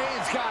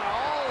 Reigns got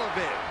all of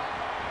it.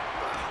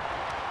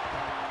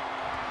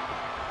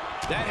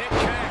 That hit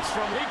connects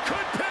from... He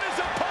could pin his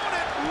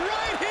opponent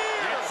right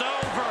here. It's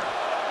over.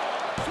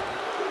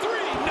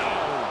 3, no.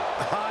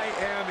 I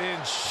am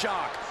in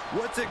shock.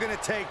 What's it going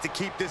to take to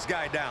keep this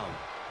guy down?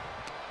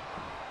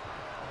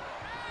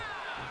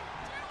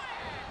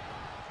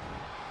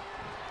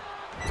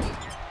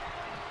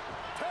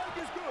 Tag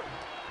is good.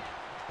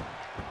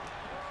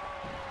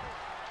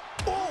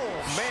 Oh,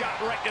 man.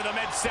 Shot right to the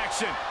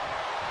midsection.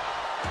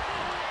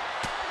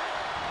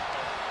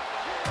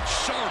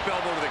 Sharp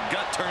elbow to the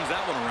gut turns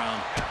that one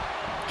around.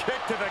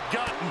 Kick to the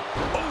gut.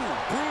 Oh,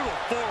 brutal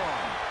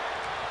forearm.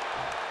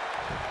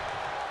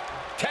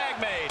 Tag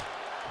made.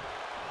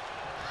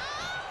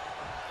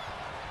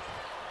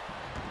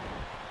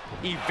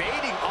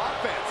 Evading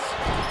offense.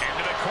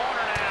 Into the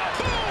corner now.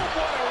 Boom,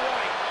 what a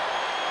right.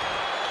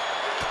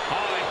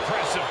 Oh,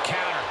 impressive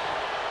counter.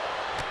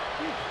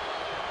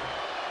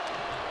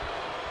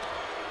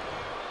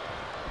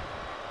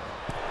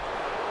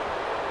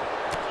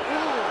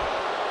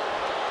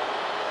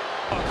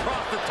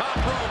 Across the top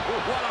rope.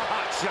 What a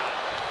hot shot.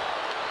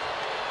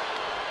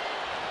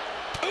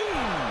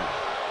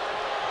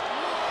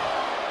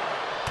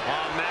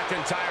 Oh,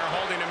 McIntyre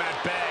holding him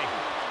at bay.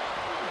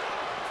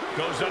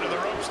 Goes under the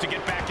ropes to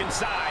get back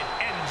inside,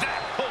 and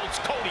that holds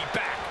Cody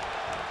back.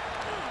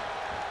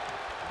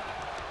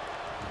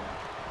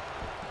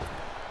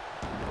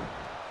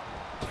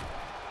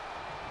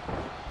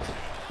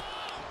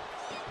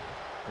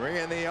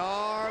 Bringing the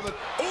arm.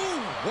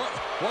 Ooh, what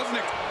wasn't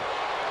it?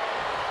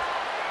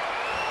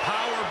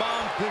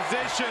 Powerbomb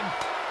position.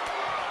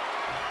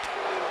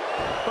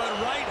 But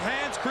right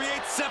hands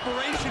create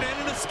separation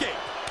and an escape.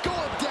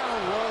 Going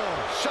down low.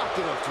 Shot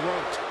to the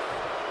throat.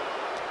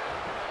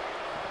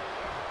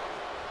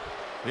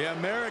 The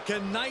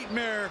American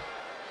Nightmare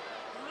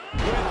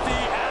with the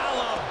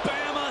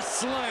Alabama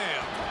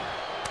Slam.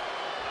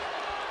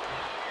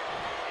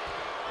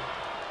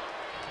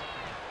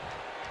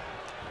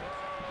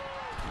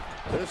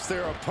 Lifts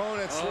their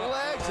opponent's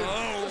legs.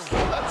 And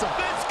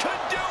This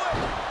could do it.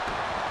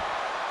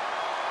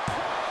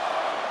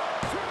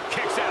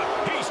 Kicks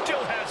out. He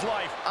still has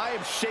life. I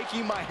am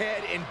shaking my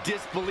head in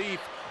disbelief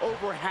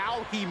over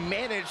how he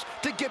managed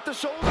to get the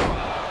shoulder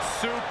up.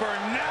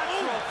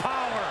 Supernatural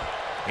power.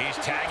 He's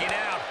tagging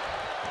out.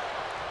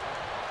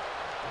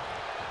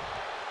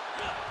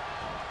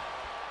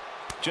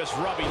 Just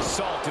rubbing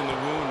salt in the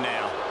wound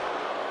now.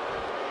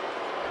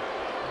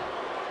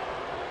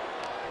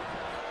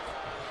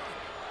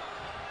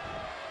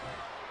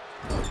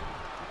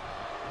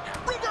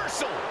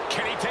 Reversal.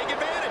 Can he take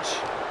advantage?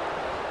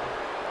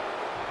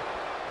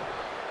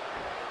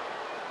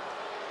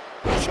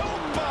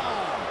 Choke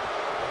bomb.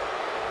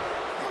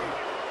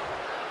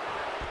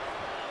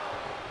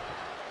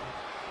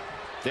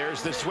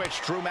 There's the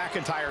switch. Drew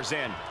McIntyre's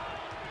in.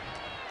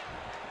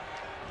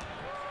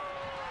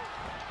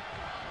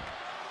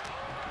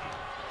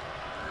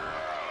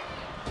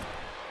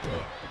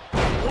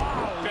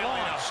 Wow,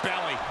 belly to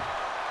belly.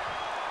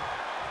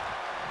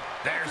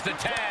 There's the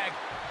tag.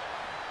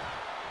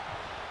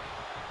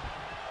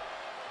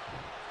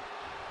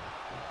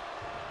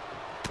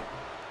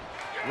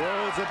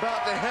 Rhodes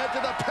about to head to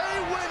the pay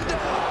window.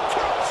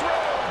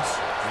 Crossroads.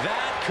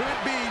 That could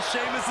be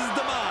Sheamus's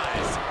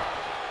demise.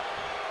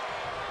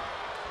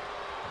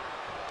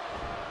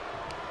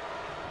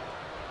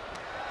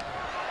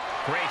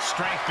 Great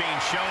strength being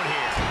shown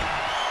here.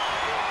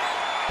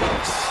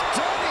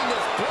 Stunning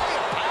display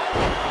of power.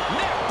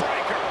 Neck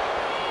breaker.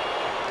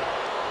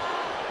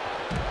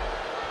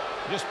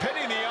 Just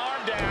pinning the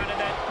arm down and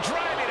then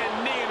driving a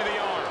knee into the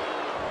arm.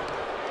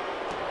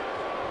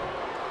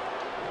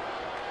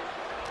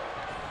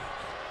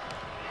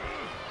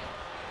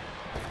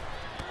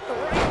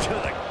 Right to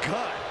the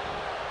gut.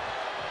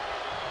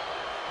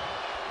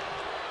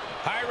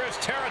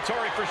 High-risk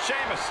territory for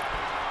Sheamus.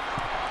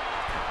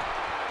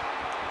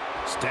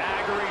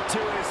 Staggering to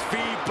his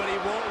feet, but he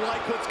won't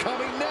like what's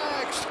coming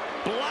next.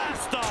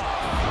 Blast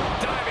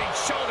off. Diving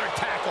shoulder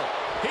tackle.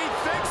 He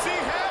thinks he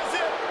has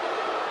it.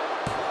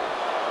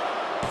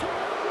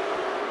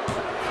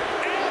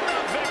 And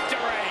the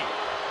victory.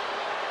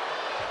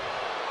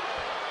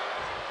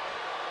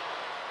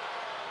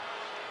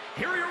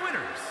 Here are your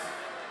winners,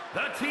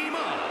 the team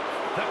of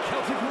the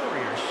Celtic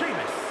Warrior,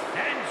 Sheamus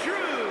and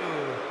Drew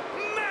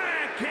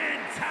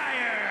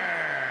McIntyre.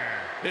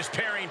 This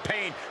pairing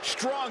paid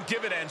strong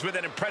dividends with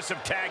an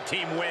impressive tag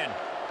team win.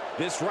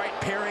 This right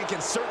pairing can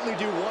certainly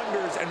do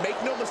wonders, and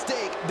make no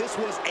mistake, this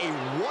was a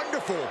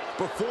wonderful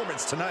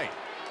performance tonight.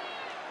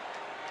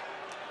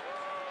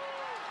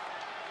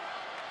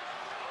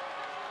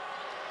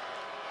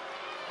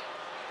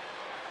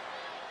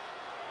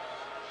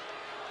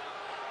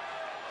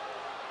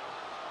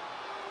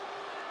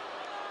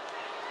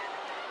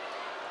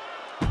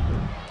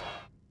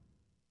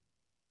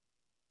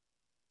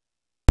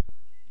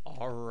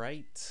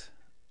 right.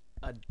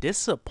 A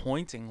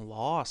disappointing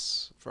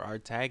loss for our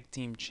tag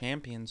team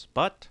champions,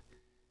 but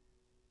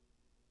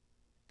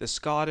the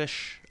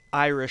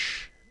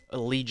Scottish-Irish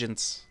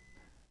allegiance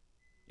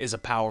is a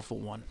powerful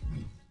one.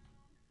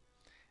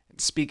 And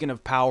speaking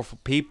of powerful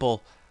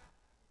people,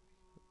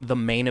 the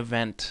main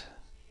event,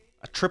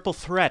 a triple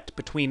threat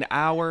between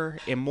our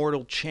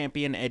immortal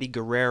champion Eddie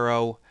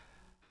Guerrero,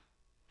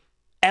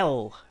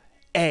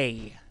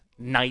 L.A.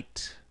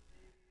 Knight,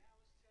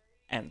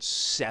 and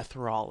Seth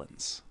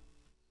Rollins.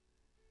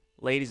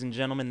 Ladies and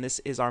gentlemen, this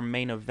is our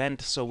main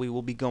event, so we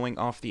will be going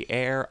off the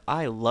air.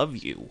 I love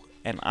you,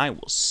 and I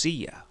will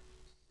see ya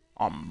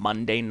on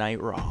Monday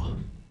Night Raw.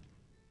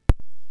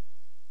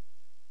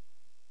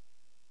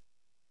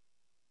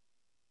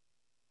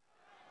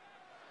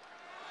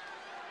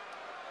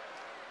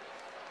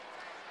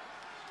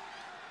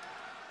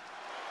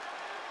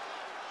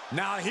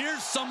 Now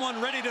here's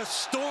someone ready to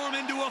storm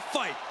into a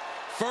fight.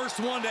 First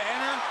one to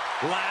enter,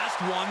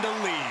 last one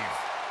to leave.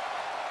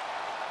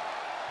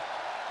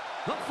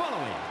 The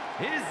following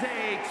is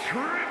a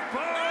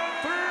triple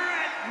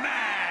threat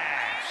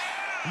match.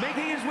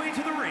 Making his way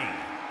to the ring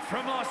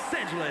from Los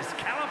Angeles,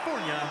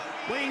 California,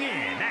 weighing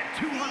in at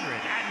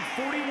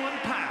 241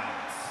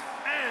 pounds,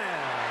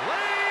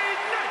 L.A.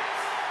 Knight.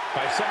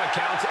 By some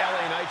accounts,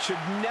 LA Knight should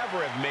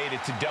never have made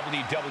it to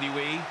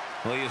WWE.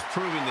 Well, he is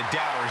proving the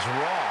doubters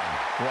wrong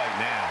right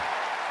now.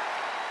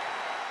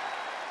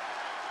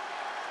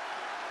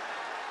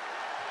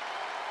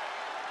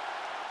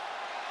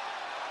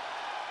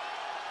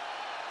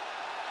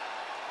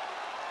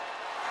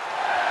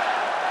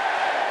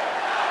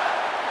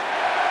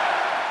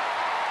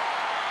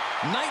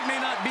 Knight may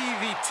not be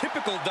the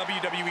typical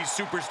WWE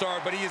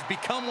superstar, but he has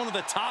become one of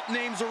the top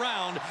names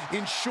around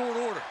in short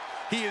order.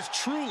 He is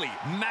truly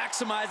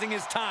maximizing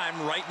his time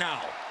right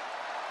now.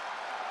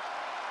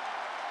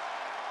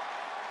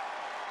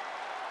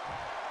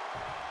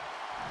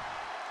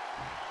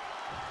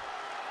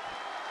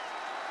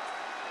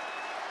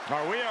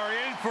 We are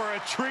in for a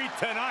treat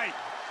tonight.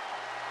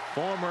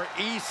 Former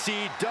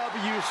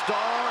ECW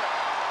star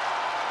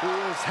who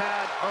has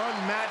had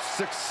unmatched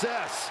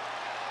success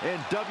in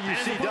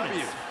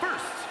WCW.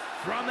 First,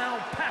 from El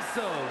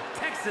Paso,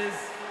 Texas,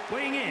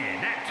 weighing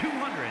in at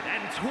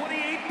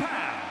 228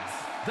 pounds,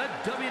 the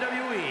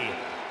WWE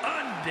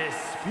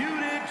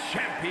Undisputed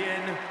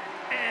Champion,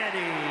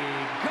 Eddie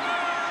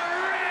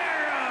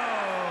Guerrero.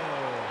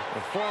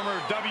 The former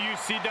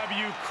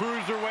WCW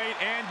Cruiserweight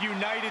and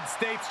United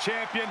States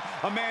Champion,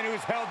 a man who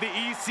has held the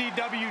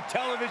ECW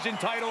television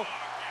title.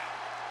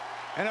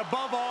 And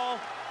above all,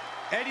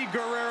 Eddie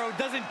Guerrero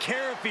doesn't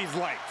care if he's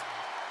liked.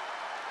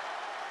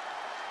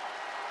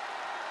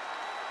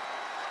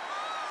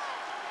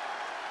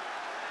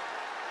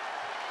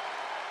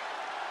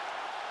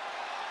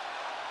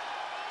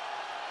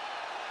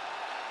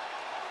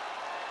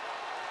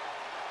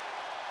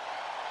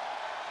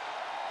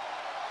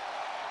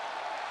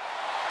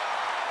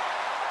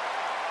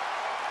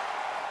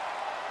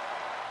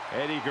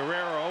 Eddie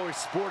Guerrero always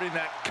sporting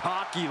that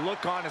cocky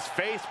look on his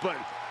face, but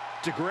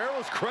to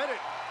Guerrero's credit,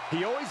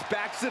 he always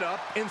backs it up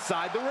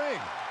inside the ring.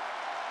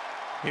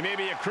 He may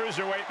be a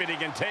cruiserweight, but he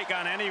can take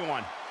on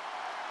anyone.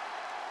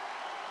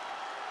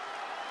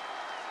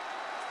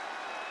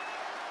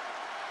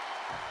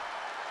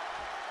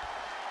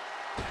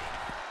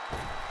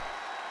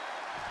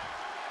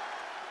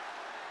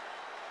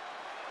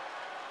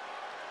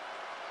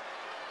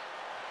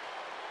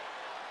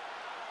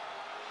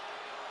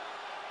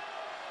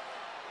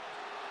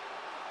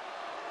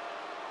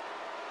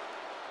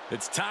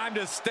 It's time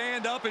to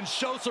stand up and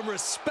show some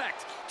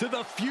respect to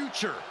the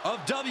future of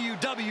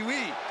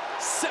WWE,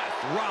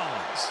 Seth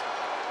Rollins.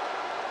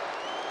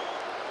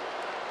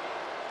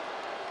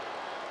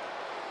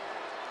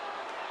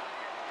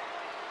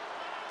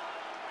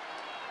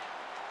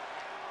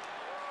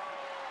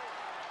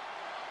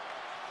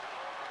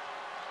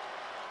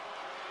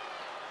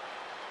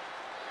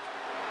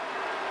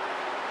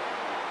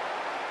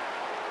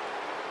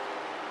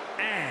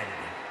 And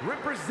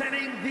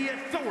representing the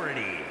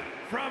Authority,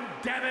 from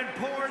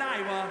Davenport,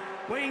 Iowa,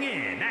 weighing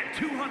in at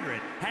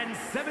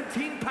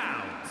 217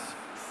 pounds,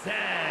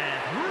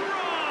 Seth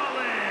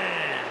Rollins.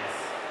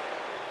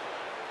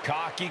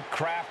 Cocky,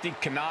 crafty,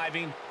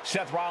 conniving,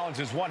 Seth Rollins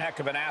is one heck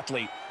of an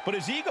athlete, but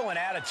his ego and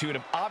attitude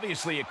have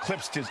obviously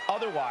eclipsed his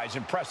otherwise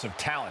impressive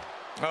talent.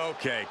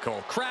 Okay,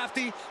 Cole.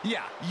 Crafty?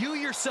 Yeah, you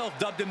yourself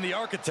dubbed him the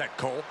architect,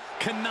 Cole.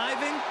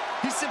 Conniving?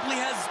 He simply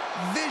has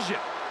vision.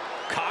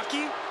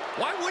 Cocky?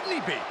 Why wouldn't he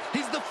be?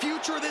 He's the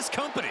future of this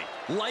company,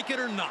 like it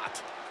or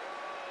not.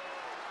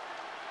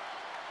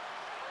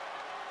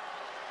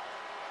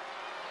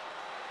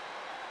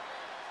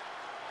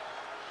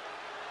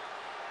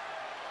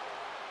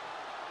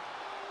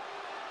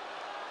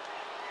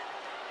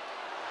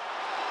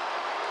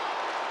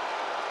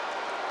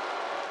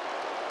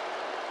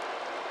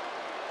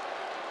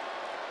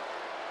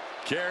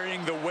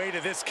 Carrying the weight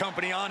of this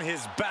company on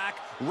his back,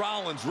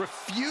 Rollins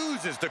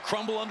refuses to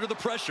crumble under the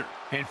pressure.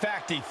 In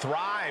fact, he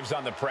thrives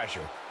on the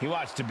pressure. He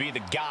wants to be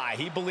the guy.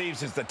 He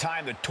believes it's the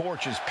time the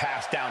torch is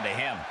passed down to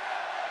him.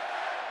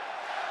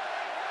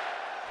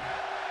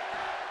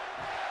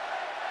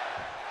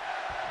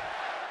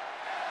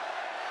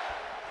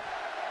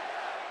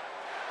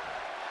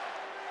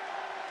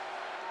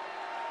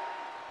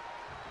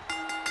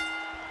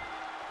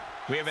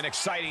 We have an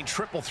exciting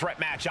triple threat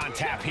match on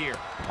tap here.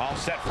 All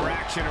set for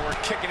action, and we're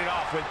kicking it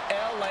off with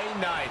LA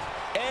Knight,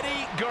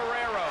 Eddie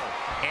Guerrero,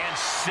 and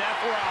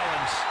Seth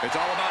Rollins. It's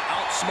all about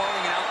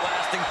outsmarting and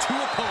outlasting two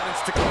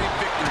opponents to claim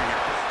victory here.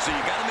 So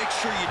you got to make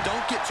sure you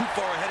don't get too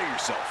far ahead of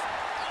yourself.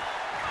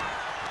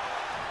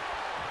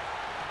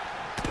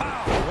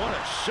 Pow, what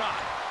a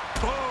shot.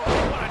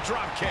 Boom, what a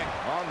drop kick.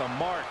 On the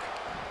mark.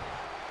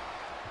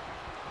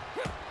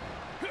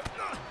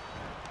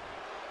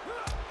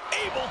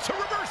 Able to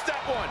reverse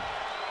that one.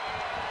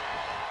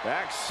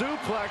 Back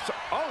suplex.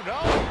 Oh no,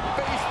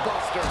 face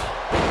buster.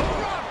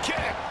 Drop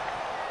kick.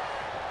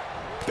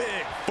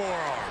 Big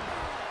forearm.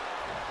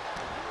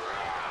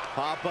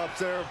 Pop up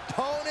their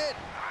opponent.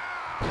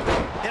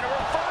 In a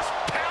reverse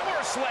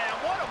power slam.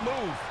 What a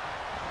move.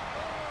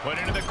 Put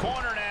into the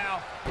corner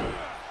now.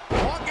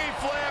 Monkey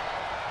flip.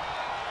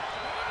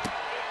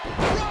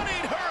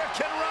 Running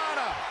Hurricane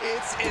Rana.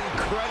 It's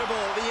incredible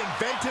the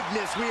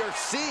inventiveness we are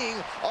seeing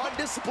on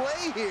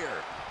display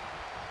here.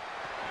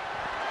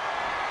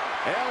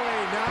 LA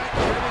Knight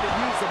ready to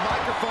use the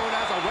microphone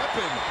as a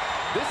weapon.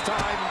 This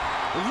time,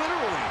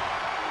 literally.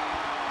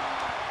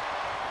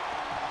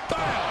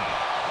 Bam!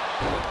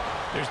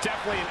 There's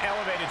definitely an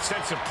elevated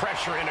sense of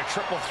pressure in a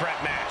triple threat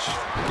match.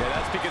 Yeah,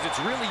 that's because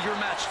it's really your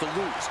match to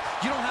lose.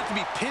 You don't have to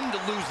be pinned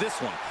to lose this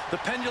one.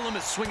 The pendulum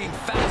is swinging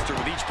faster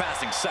with each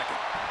passing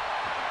second.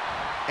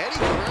 Eddie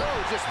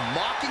Guerrero just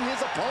mocking his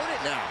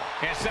opponent now.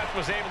 And Seth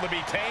was able to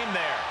be tamed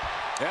there.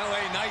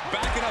 LA Knight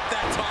backing up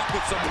that talk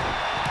with some...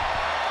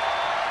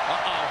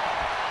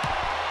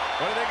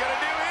 What are they going to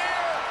do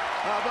here?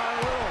 How about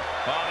a little?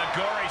 Oh, the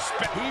gory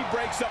spin. He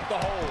breaks up the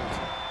hold.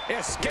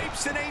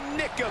 Escapes in a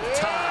nick of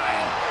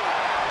time.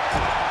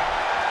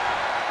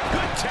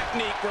 Good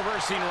technique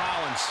reversing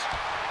Rollins.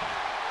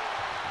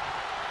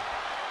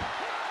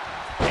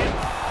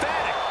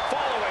 Emphatic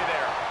fall away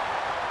there.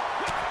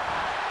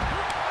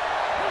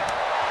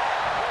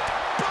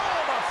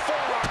 Boom, a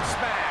forearm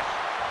smash.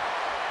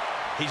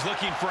 He's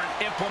looking for an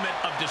implement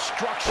of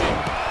destruction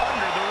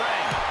under the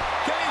ring.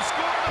 Can he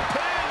score the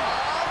pin?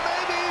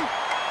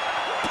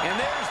 And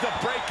there's the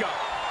breakup,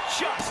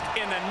 just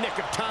in the nick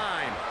of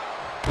time.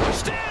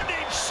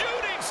 Standing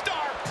shooting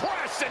star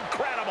press,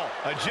 incredible.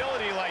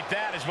 Agility like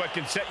that is what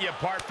can set you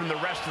apart from the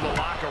rest of the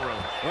locker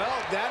room.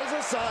 Well, that is a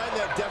sign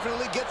that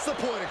definitely gets the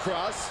point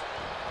across.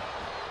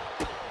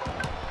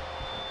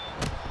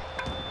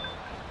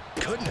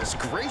 Goodness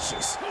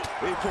gracious.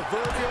 The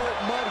proverbial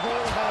mud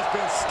hole has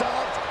been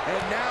stopped,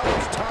 and now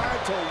it's time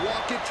to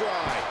walk it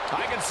dry.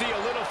 I can see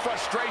a little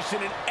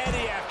frustration in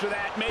Eddie after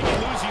that, maybe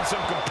losing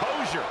some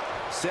composure.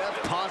 Seth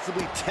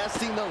possibly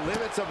testing the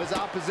limits of his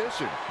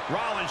opposition.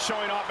 Rollins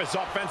showing off his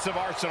offensive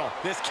arsenal.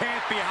 This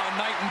can't be how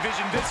Knight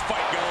envisioned this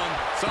fight going.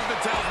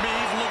 Something tells me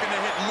he's looking to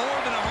hit more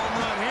than a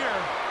home run here.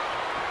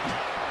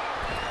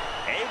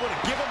 Able to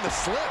give him the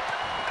slip.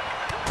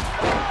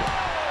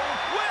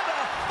 With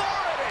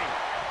authority.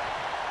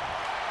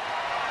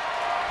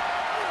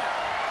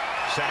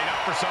 Setting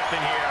up for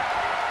something here.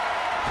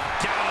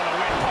 Down on the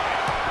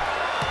windpipe.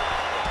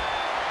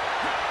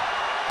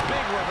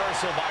 Big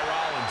reversal by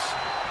Rollins.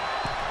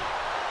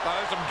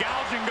 There's some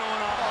gouging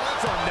going on. Oh,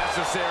 that's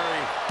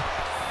unnecessary.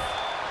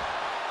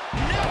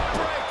 Neck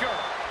breaker.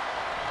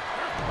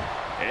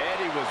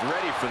 Eddie was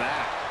ready for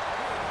that.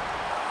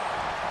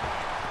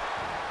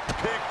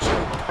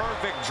 Picture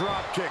perfect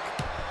drop kick.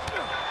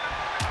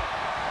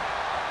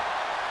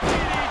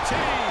 DDT.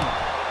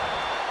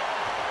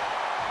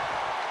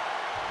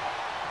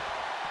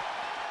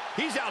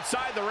 He's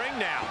outside the ring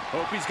now.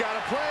 Hope he's got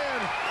a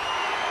plan.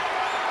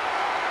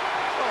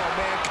 Oh,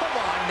 man, come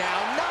on now.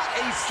 Not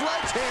a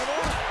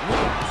sledgehammer.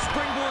 Wow,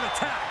 springboard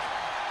attack.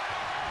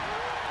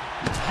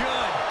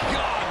 Good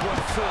God,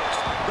 what force.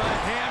 The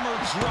hammer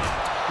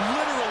dropped.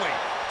 Literally,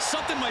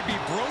 something might be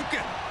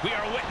broken. We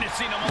are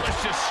witnessing a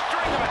malicious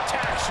string of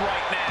attacks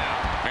right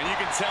now. And you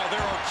can tell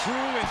there are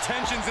true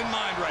intentions in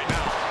mind right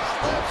now.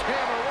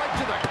 Sledgehammer right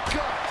to the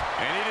gut.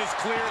 And it is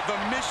clear the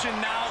mission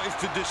now is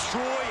to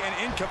destroy and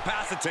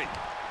incapacitate.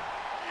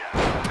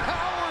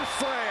 Power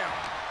slam.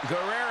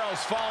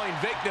 Guerrero's falling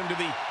victim to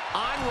the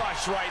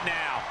onrush right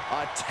now.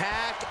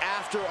 Attack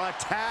after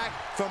attack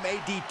from a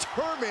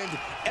determined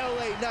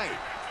LA Knight.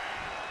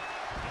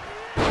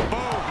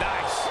 Boom,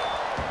 nice.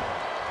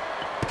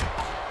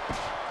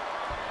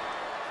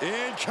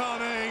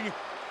 Incoming.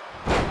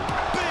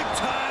 Big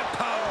time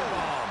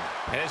powerbomb.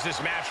 And as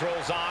this match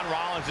rolls on,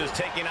 Rollins is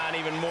taking on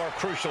even more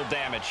crucial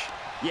damage.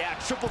 Yeah,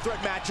 triple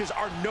threat matches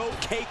are no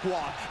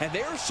cakewalk, and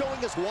they're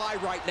showing us why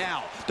right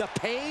now. The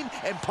pain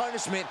and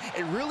punishment,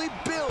 it really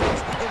builds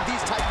in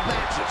these type of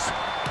matches.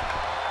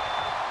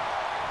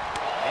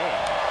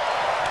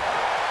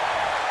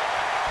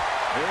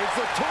 Here's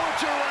the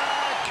torture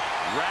rack.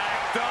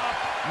 Racked up,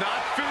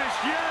 not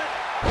finished yet.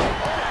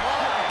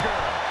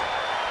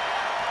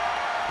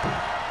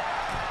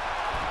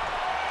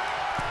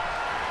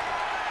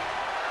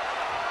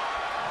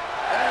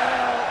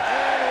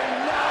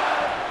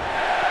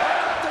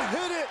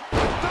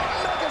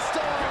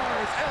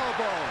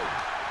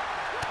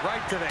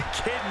 Right to the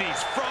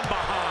kidneys from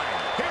behind.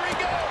 Here he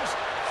goes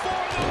for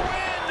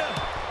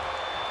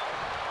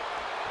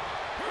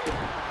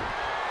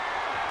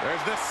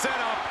There's the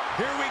setup.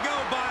 Here we go,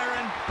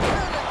 Byron.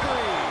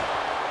 Pedigree.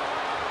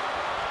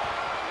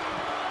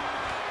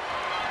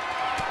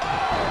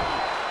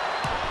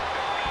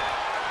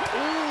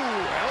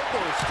 Ooh,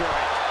 elbow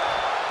strike.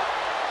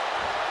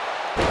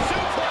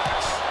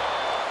 Suplex.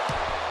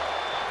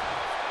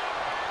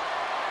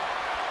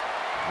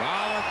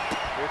 Rollins.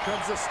 Here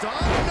comes the stun.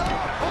 No!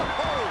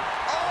 Oh!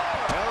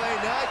 LA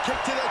Knight kick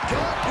to the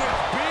gut with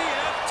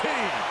BFT.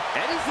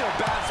 Eddie's in a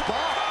bad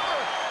spot.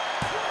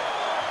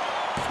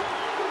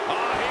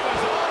 He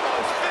was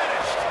almost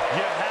finished.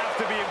 You have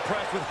to be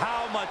impressed with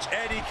how much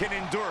Eddie can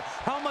endure,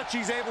 how much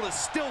he's able to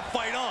still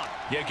fight on.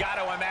 You got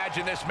to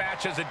imagine this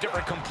match has a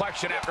different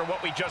complexion after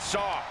what we just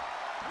saw.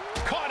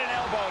 Caught an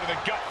elbow to the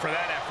gut for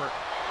that effort.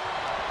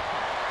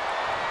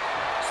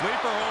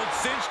 Sleeper hold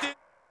cinched it.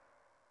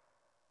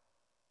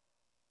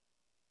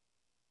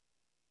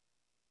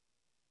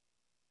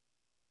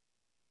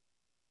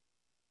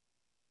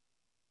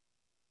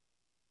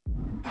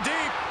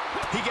 Deep.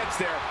 He gets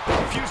there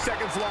a few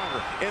seconds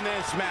longer, and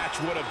this match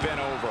would have been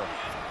over.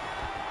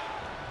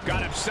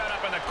 Got him set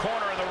up in the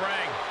corner of the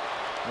ring.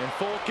 In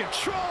full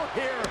control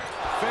here.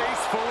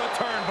 Face full of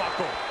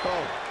turnbuckle.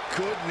 Oh,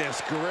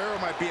 goodness. Guerrero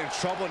might be in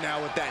trouble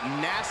now with that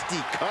nasty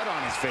cut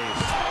on his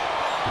face.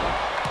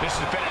 This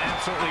has been an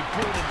absolutely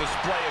brutal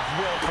display of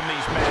will from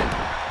these men.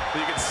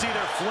 You can see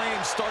their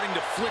flames starting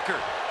to flicker,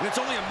 and it's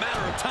only a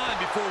matter of time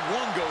before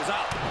one goes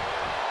out.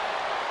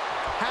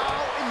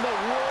 How in the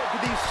world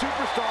do these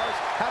superstars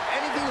have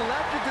anything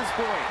left at this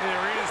point? The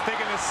arena's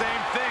thinking the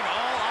same thing.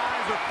 All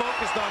eyes are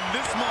focused on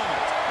this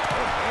moment.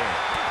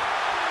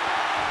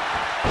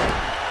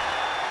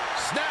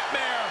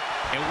 Snapmare.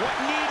 And what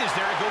need is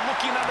there to go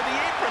looking under the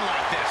apron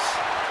like this?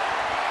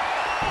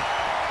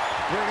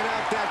 Bringing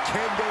out that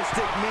kendo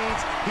stick means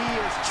he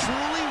is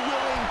truly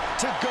willing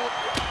to go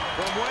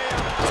from way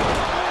up.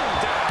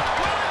 Down.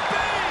 Will it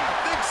be? I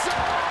think so.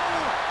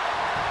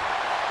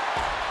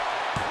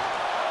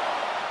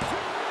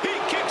 He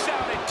kicks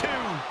out at 2.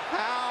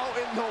 How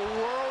in the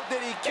world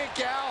did he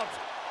kick out?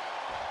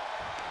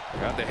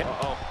 Got the hit.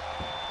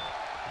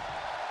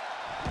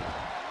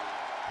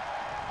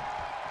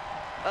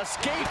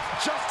 Escaped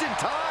just in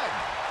time.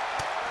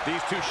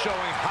 These two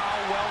showing how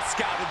well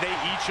scouted they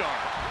each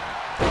are.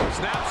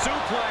 Snap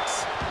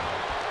suplex.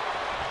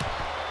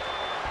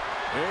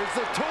 Here's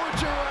the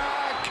torture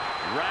rack.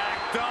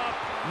 Racked up.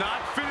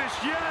 Not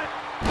finished yet.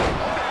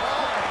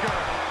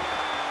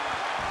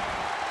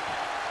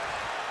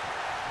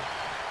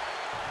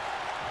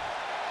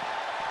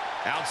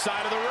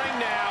 Outside of the ring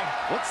now.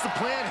 What's the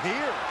plan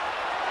here?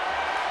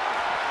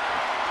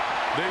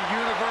 The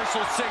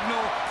universal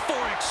signal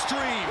for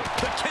extreme.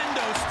 The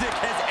kendo stick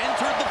has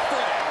entered the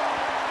fray.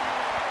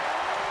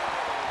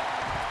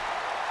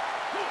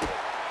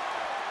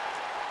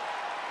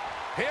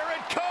 Here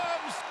it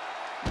comes.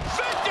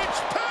 Vintage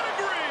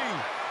pedigree.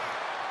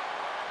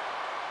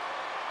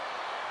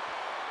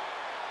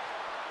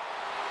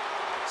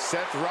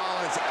 Seth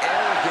Rollins'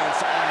 arrogance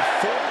on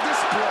full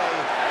display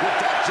with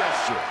that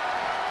gesture.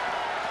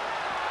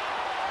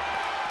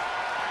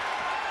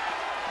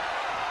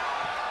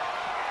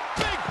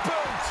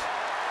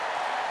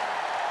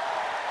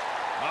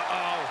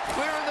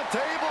 Clearing the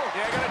table.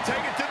 Yeah, gonna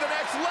take it to the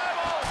next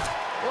level.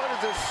 What is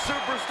this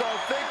superstar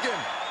thinking?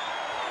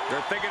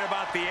 They're thinking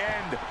about the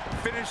end,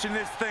 finishing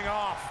this thing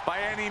off by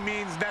any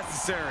means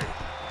necessary.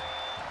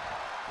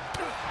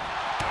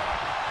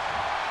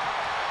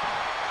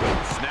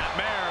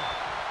 Snapmare.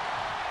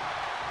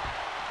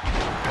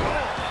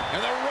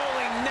 And the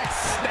rolling neck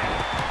snap.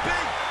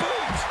 Big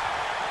boot.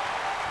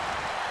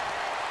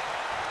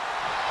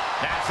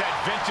 That's that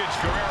vintage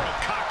Guerrero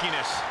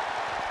cockiness.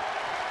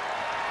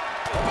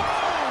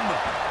 Boom!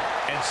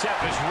 And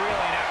Seth is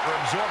reeling after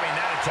absorbing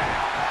that attack.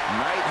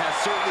 Knight has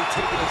certainly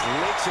taken his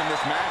licks in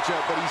this matchup,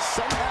 but he's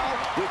somehow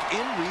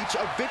within reach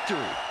of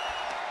victory.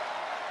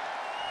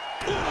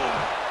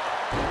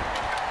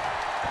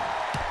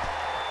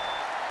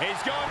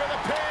 He's going for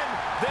the pin.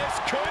 This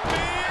could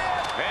be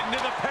it.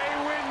 Into the pay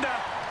window.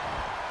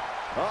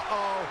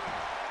 Uh-oh.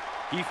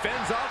 He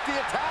fends off the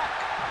attack.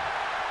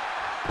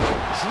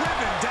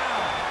 Driven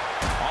down.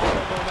 All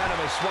the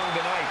momentum has swung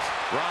tonight.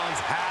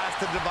 Rollins has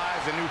to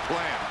devise a new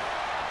plan.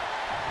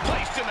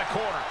 Placed in the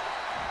corner.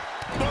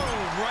 Boom,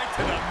 right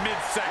to the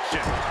midsection.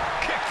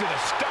 Kick to the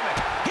stomach.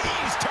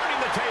 He's turning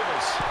the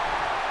tables.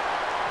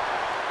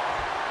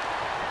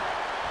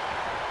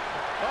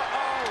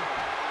 Uh-oh.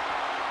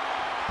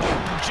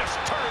 Just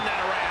turn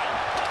that around.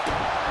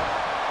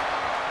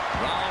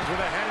 Rollins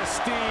with a head of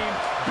steam.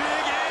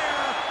 Big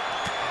air.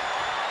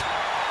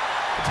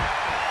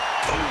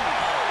 Ooh,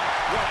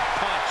 what a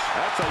punch.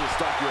 That's how you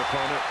stop your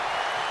opponent.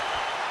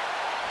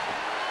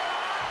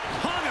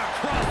 Hung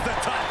across the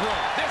top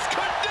rope. This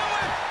could do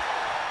it.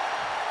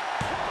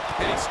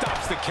 And he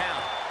stops the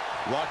count.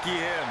 Lucky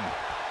him.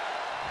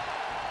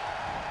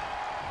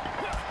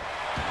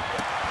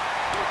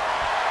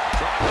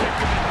 Drop kick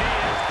to the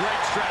knee is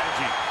great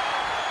strategy.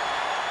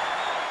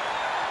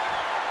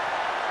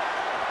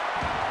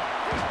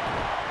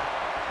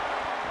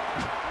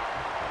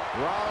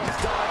 Rollins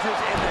dodges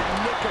in the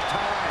nick of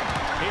time.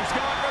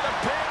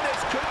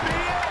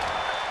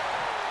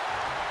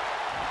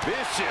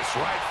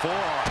 right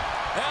forearm.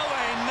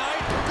 LA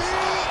Knight.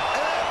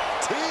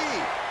 BFT.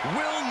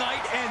 Will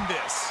Knight end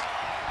this?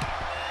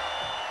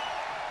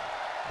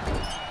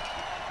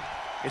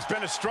 It's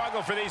been a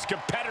struggle for these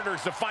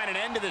competitors to find an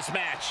end to this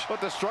match. But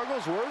the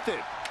struggle's worth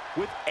it.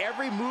 With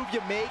every move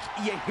you make,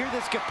 you hear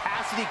this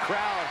capacity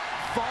crowd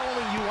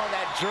following you on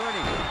that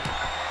journey.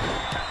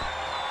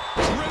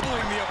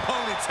 Dribbling the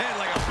opponent's head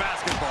like a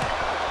basketball.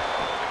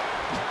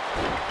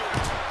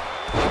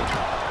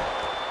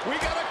 We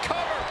got a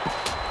cover.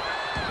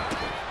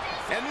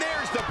 And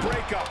there's the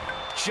breakup,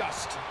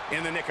 just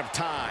in the nick of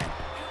time.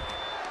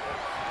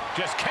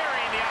 Just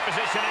carrying the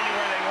opposition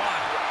anywhere they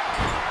want.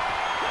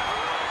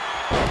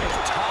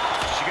 It's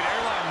tough. She could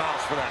airline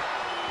miles for that.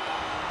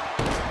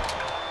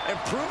 And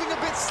proving a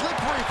bit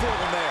slippery for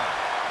them there.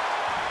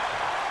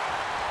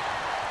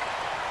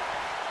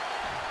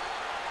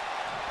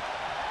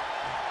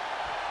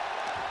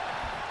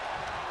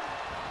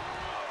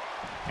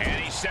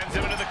 And he sends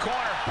him into the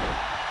corner.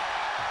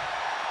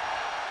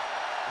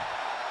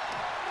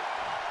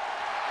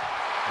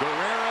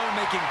 Guerrero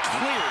making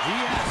clear he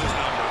has his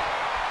number.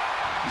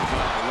 Oh,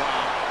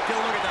 wow. Get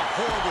a look at that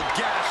horrible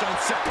gash on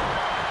set.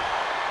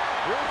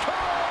 Here it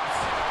comes.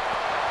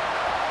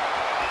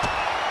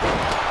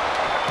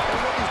 And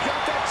when he's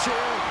got that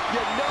chair,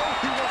 you know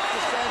he wants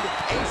to send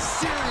a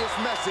serious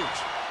message.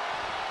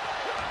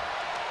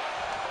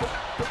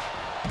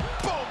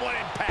 Boom, what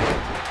impact.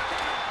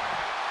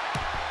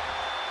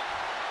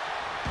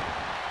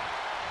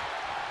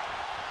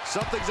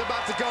 Something's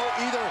about to go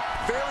either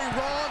very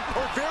wrong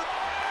or very...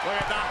 Look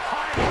at the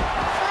height.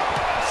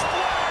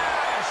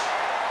 Splash!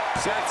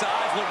 Seth's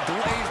eyes look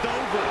glazed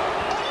over.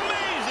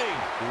 Amazing!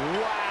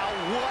 Wow,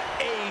 what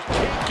a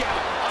kick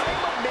out.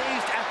 I'm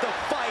amazed at the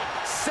fight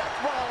Seth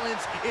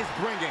Rollins is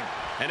bringing.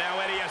 And now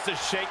Eddie has to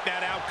shake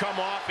that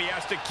outcome off. He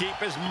has to keep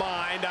his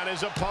mind on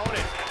his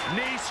opponent.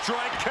 Knee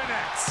strike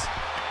connects.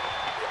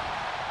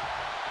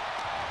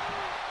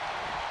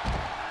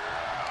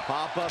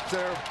 Pop up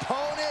their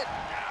opponent.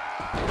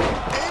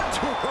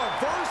 Into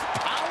reverse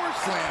power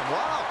slam.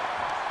 Wow.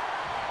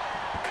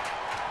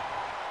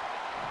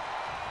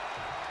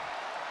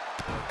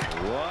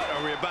 What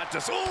are we about to...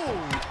 Ooh!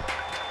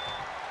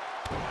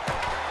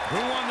 Who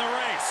won the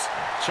race?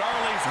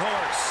 Charlie's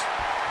horse.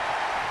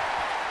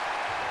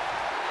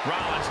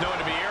 Rollins known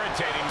to be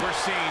irritating. We're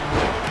seeing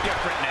no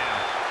different now.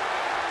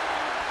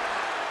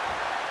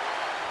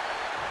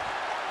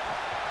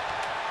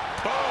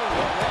 Boom!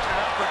 What an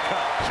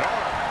uppercut.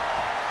 Charlie.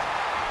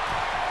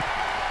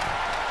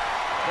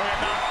 Look at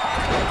the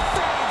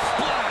Frog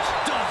splash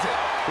does it.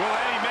 Will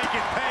Eddie make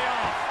it pay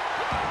off?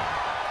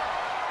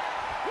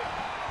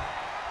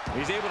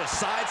 He's able to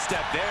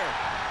sidestep there.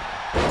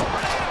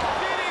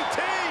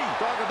 DDT.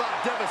 Talk about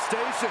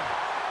devastation.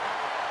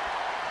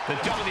 The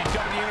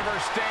WWE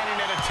Universe standing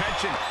at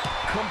attention,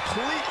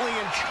 completely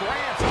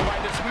entranced by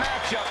this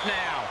matchup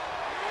now.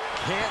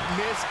 Can't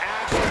miss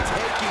action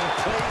taking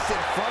place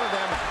in front of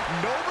them.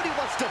 Nobody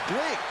wants to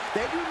blink.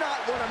 They do not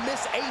want to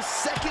miss a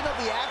second of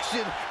the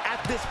action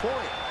at this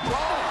point.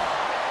 Oh,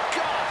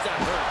 gosh, that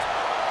hurt.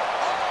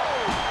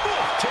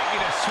 Oh, taking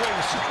a swing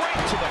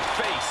straight to the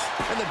face.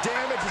 And the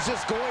damage is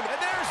just going. And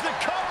there's the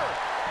cover.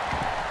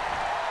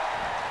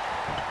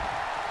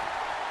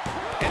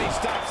 And he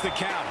stops the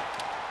count.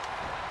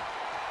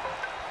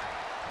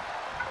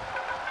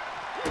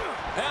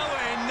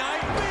 LA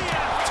Knight,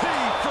 BFT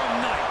from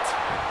Knight.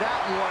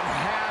 That one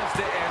has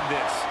to end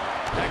this.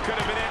 That could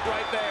have been it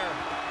right there.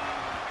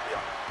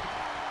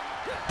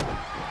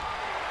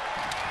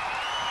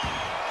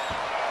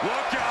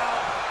 Look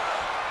out.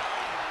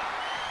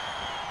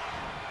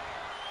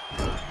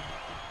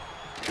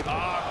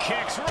 Oh,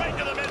 kicks right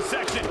to the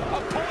midsection.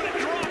 Opponent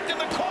dropped in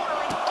the corner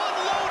and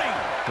unloading.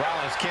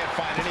 Rollins can't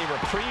find any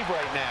reprieve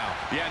right now.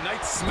 Yeah,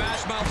 Knight's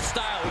smash mouth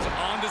style is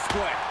on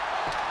display.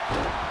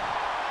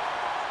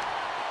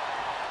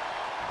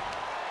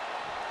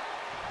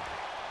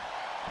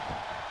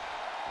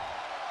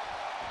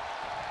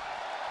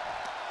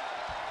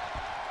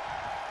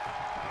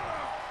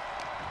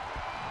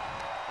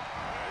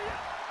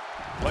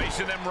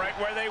 Placing them right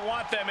where they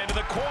want them, into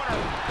the corner.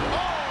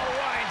 Oh,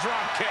 line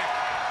drop kick.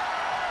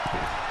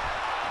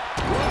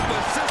 Rope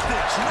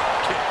assisted drop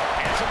kick.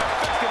 And some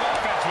effective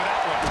offense with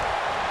that one.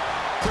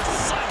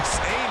 Precise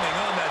aiming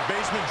on that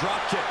basement drop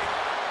kick.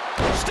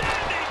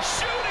 Standing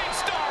shooting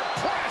star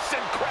press,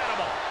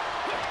 incredible.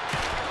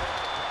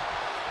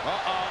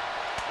 Uh-oh.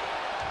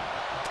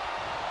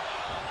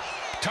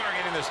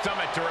 Targeting the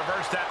stomach to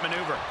reverse that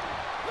maneuver.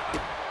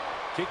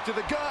 Kick to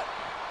the gut.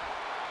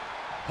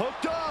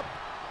 Hooked up.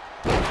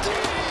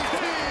 DDT.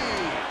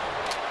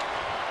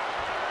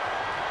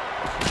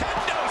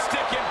 Kendo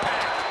stick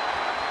impact.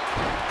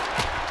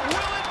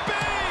 Will it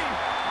be?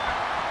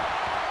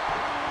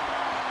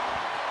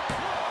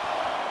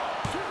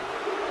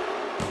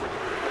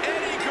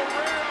 Eddie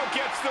Guerrero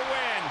gets the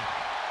win.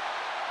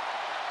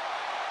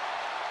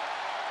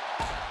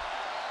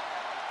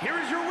 Here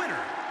is your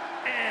winner,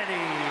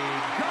 Eddie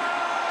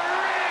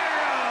Guerrero.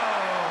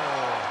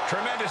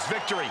 Tremendous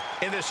victory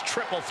in this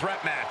triple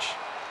threat match.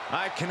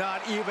 I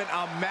cannot even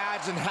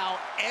imagine how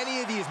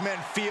any of these men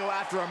feel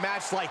after a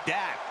match like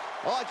that.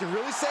 All I can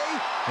really say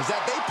is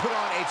that they put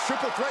on a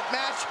triple threat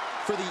match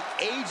for the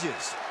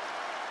ages.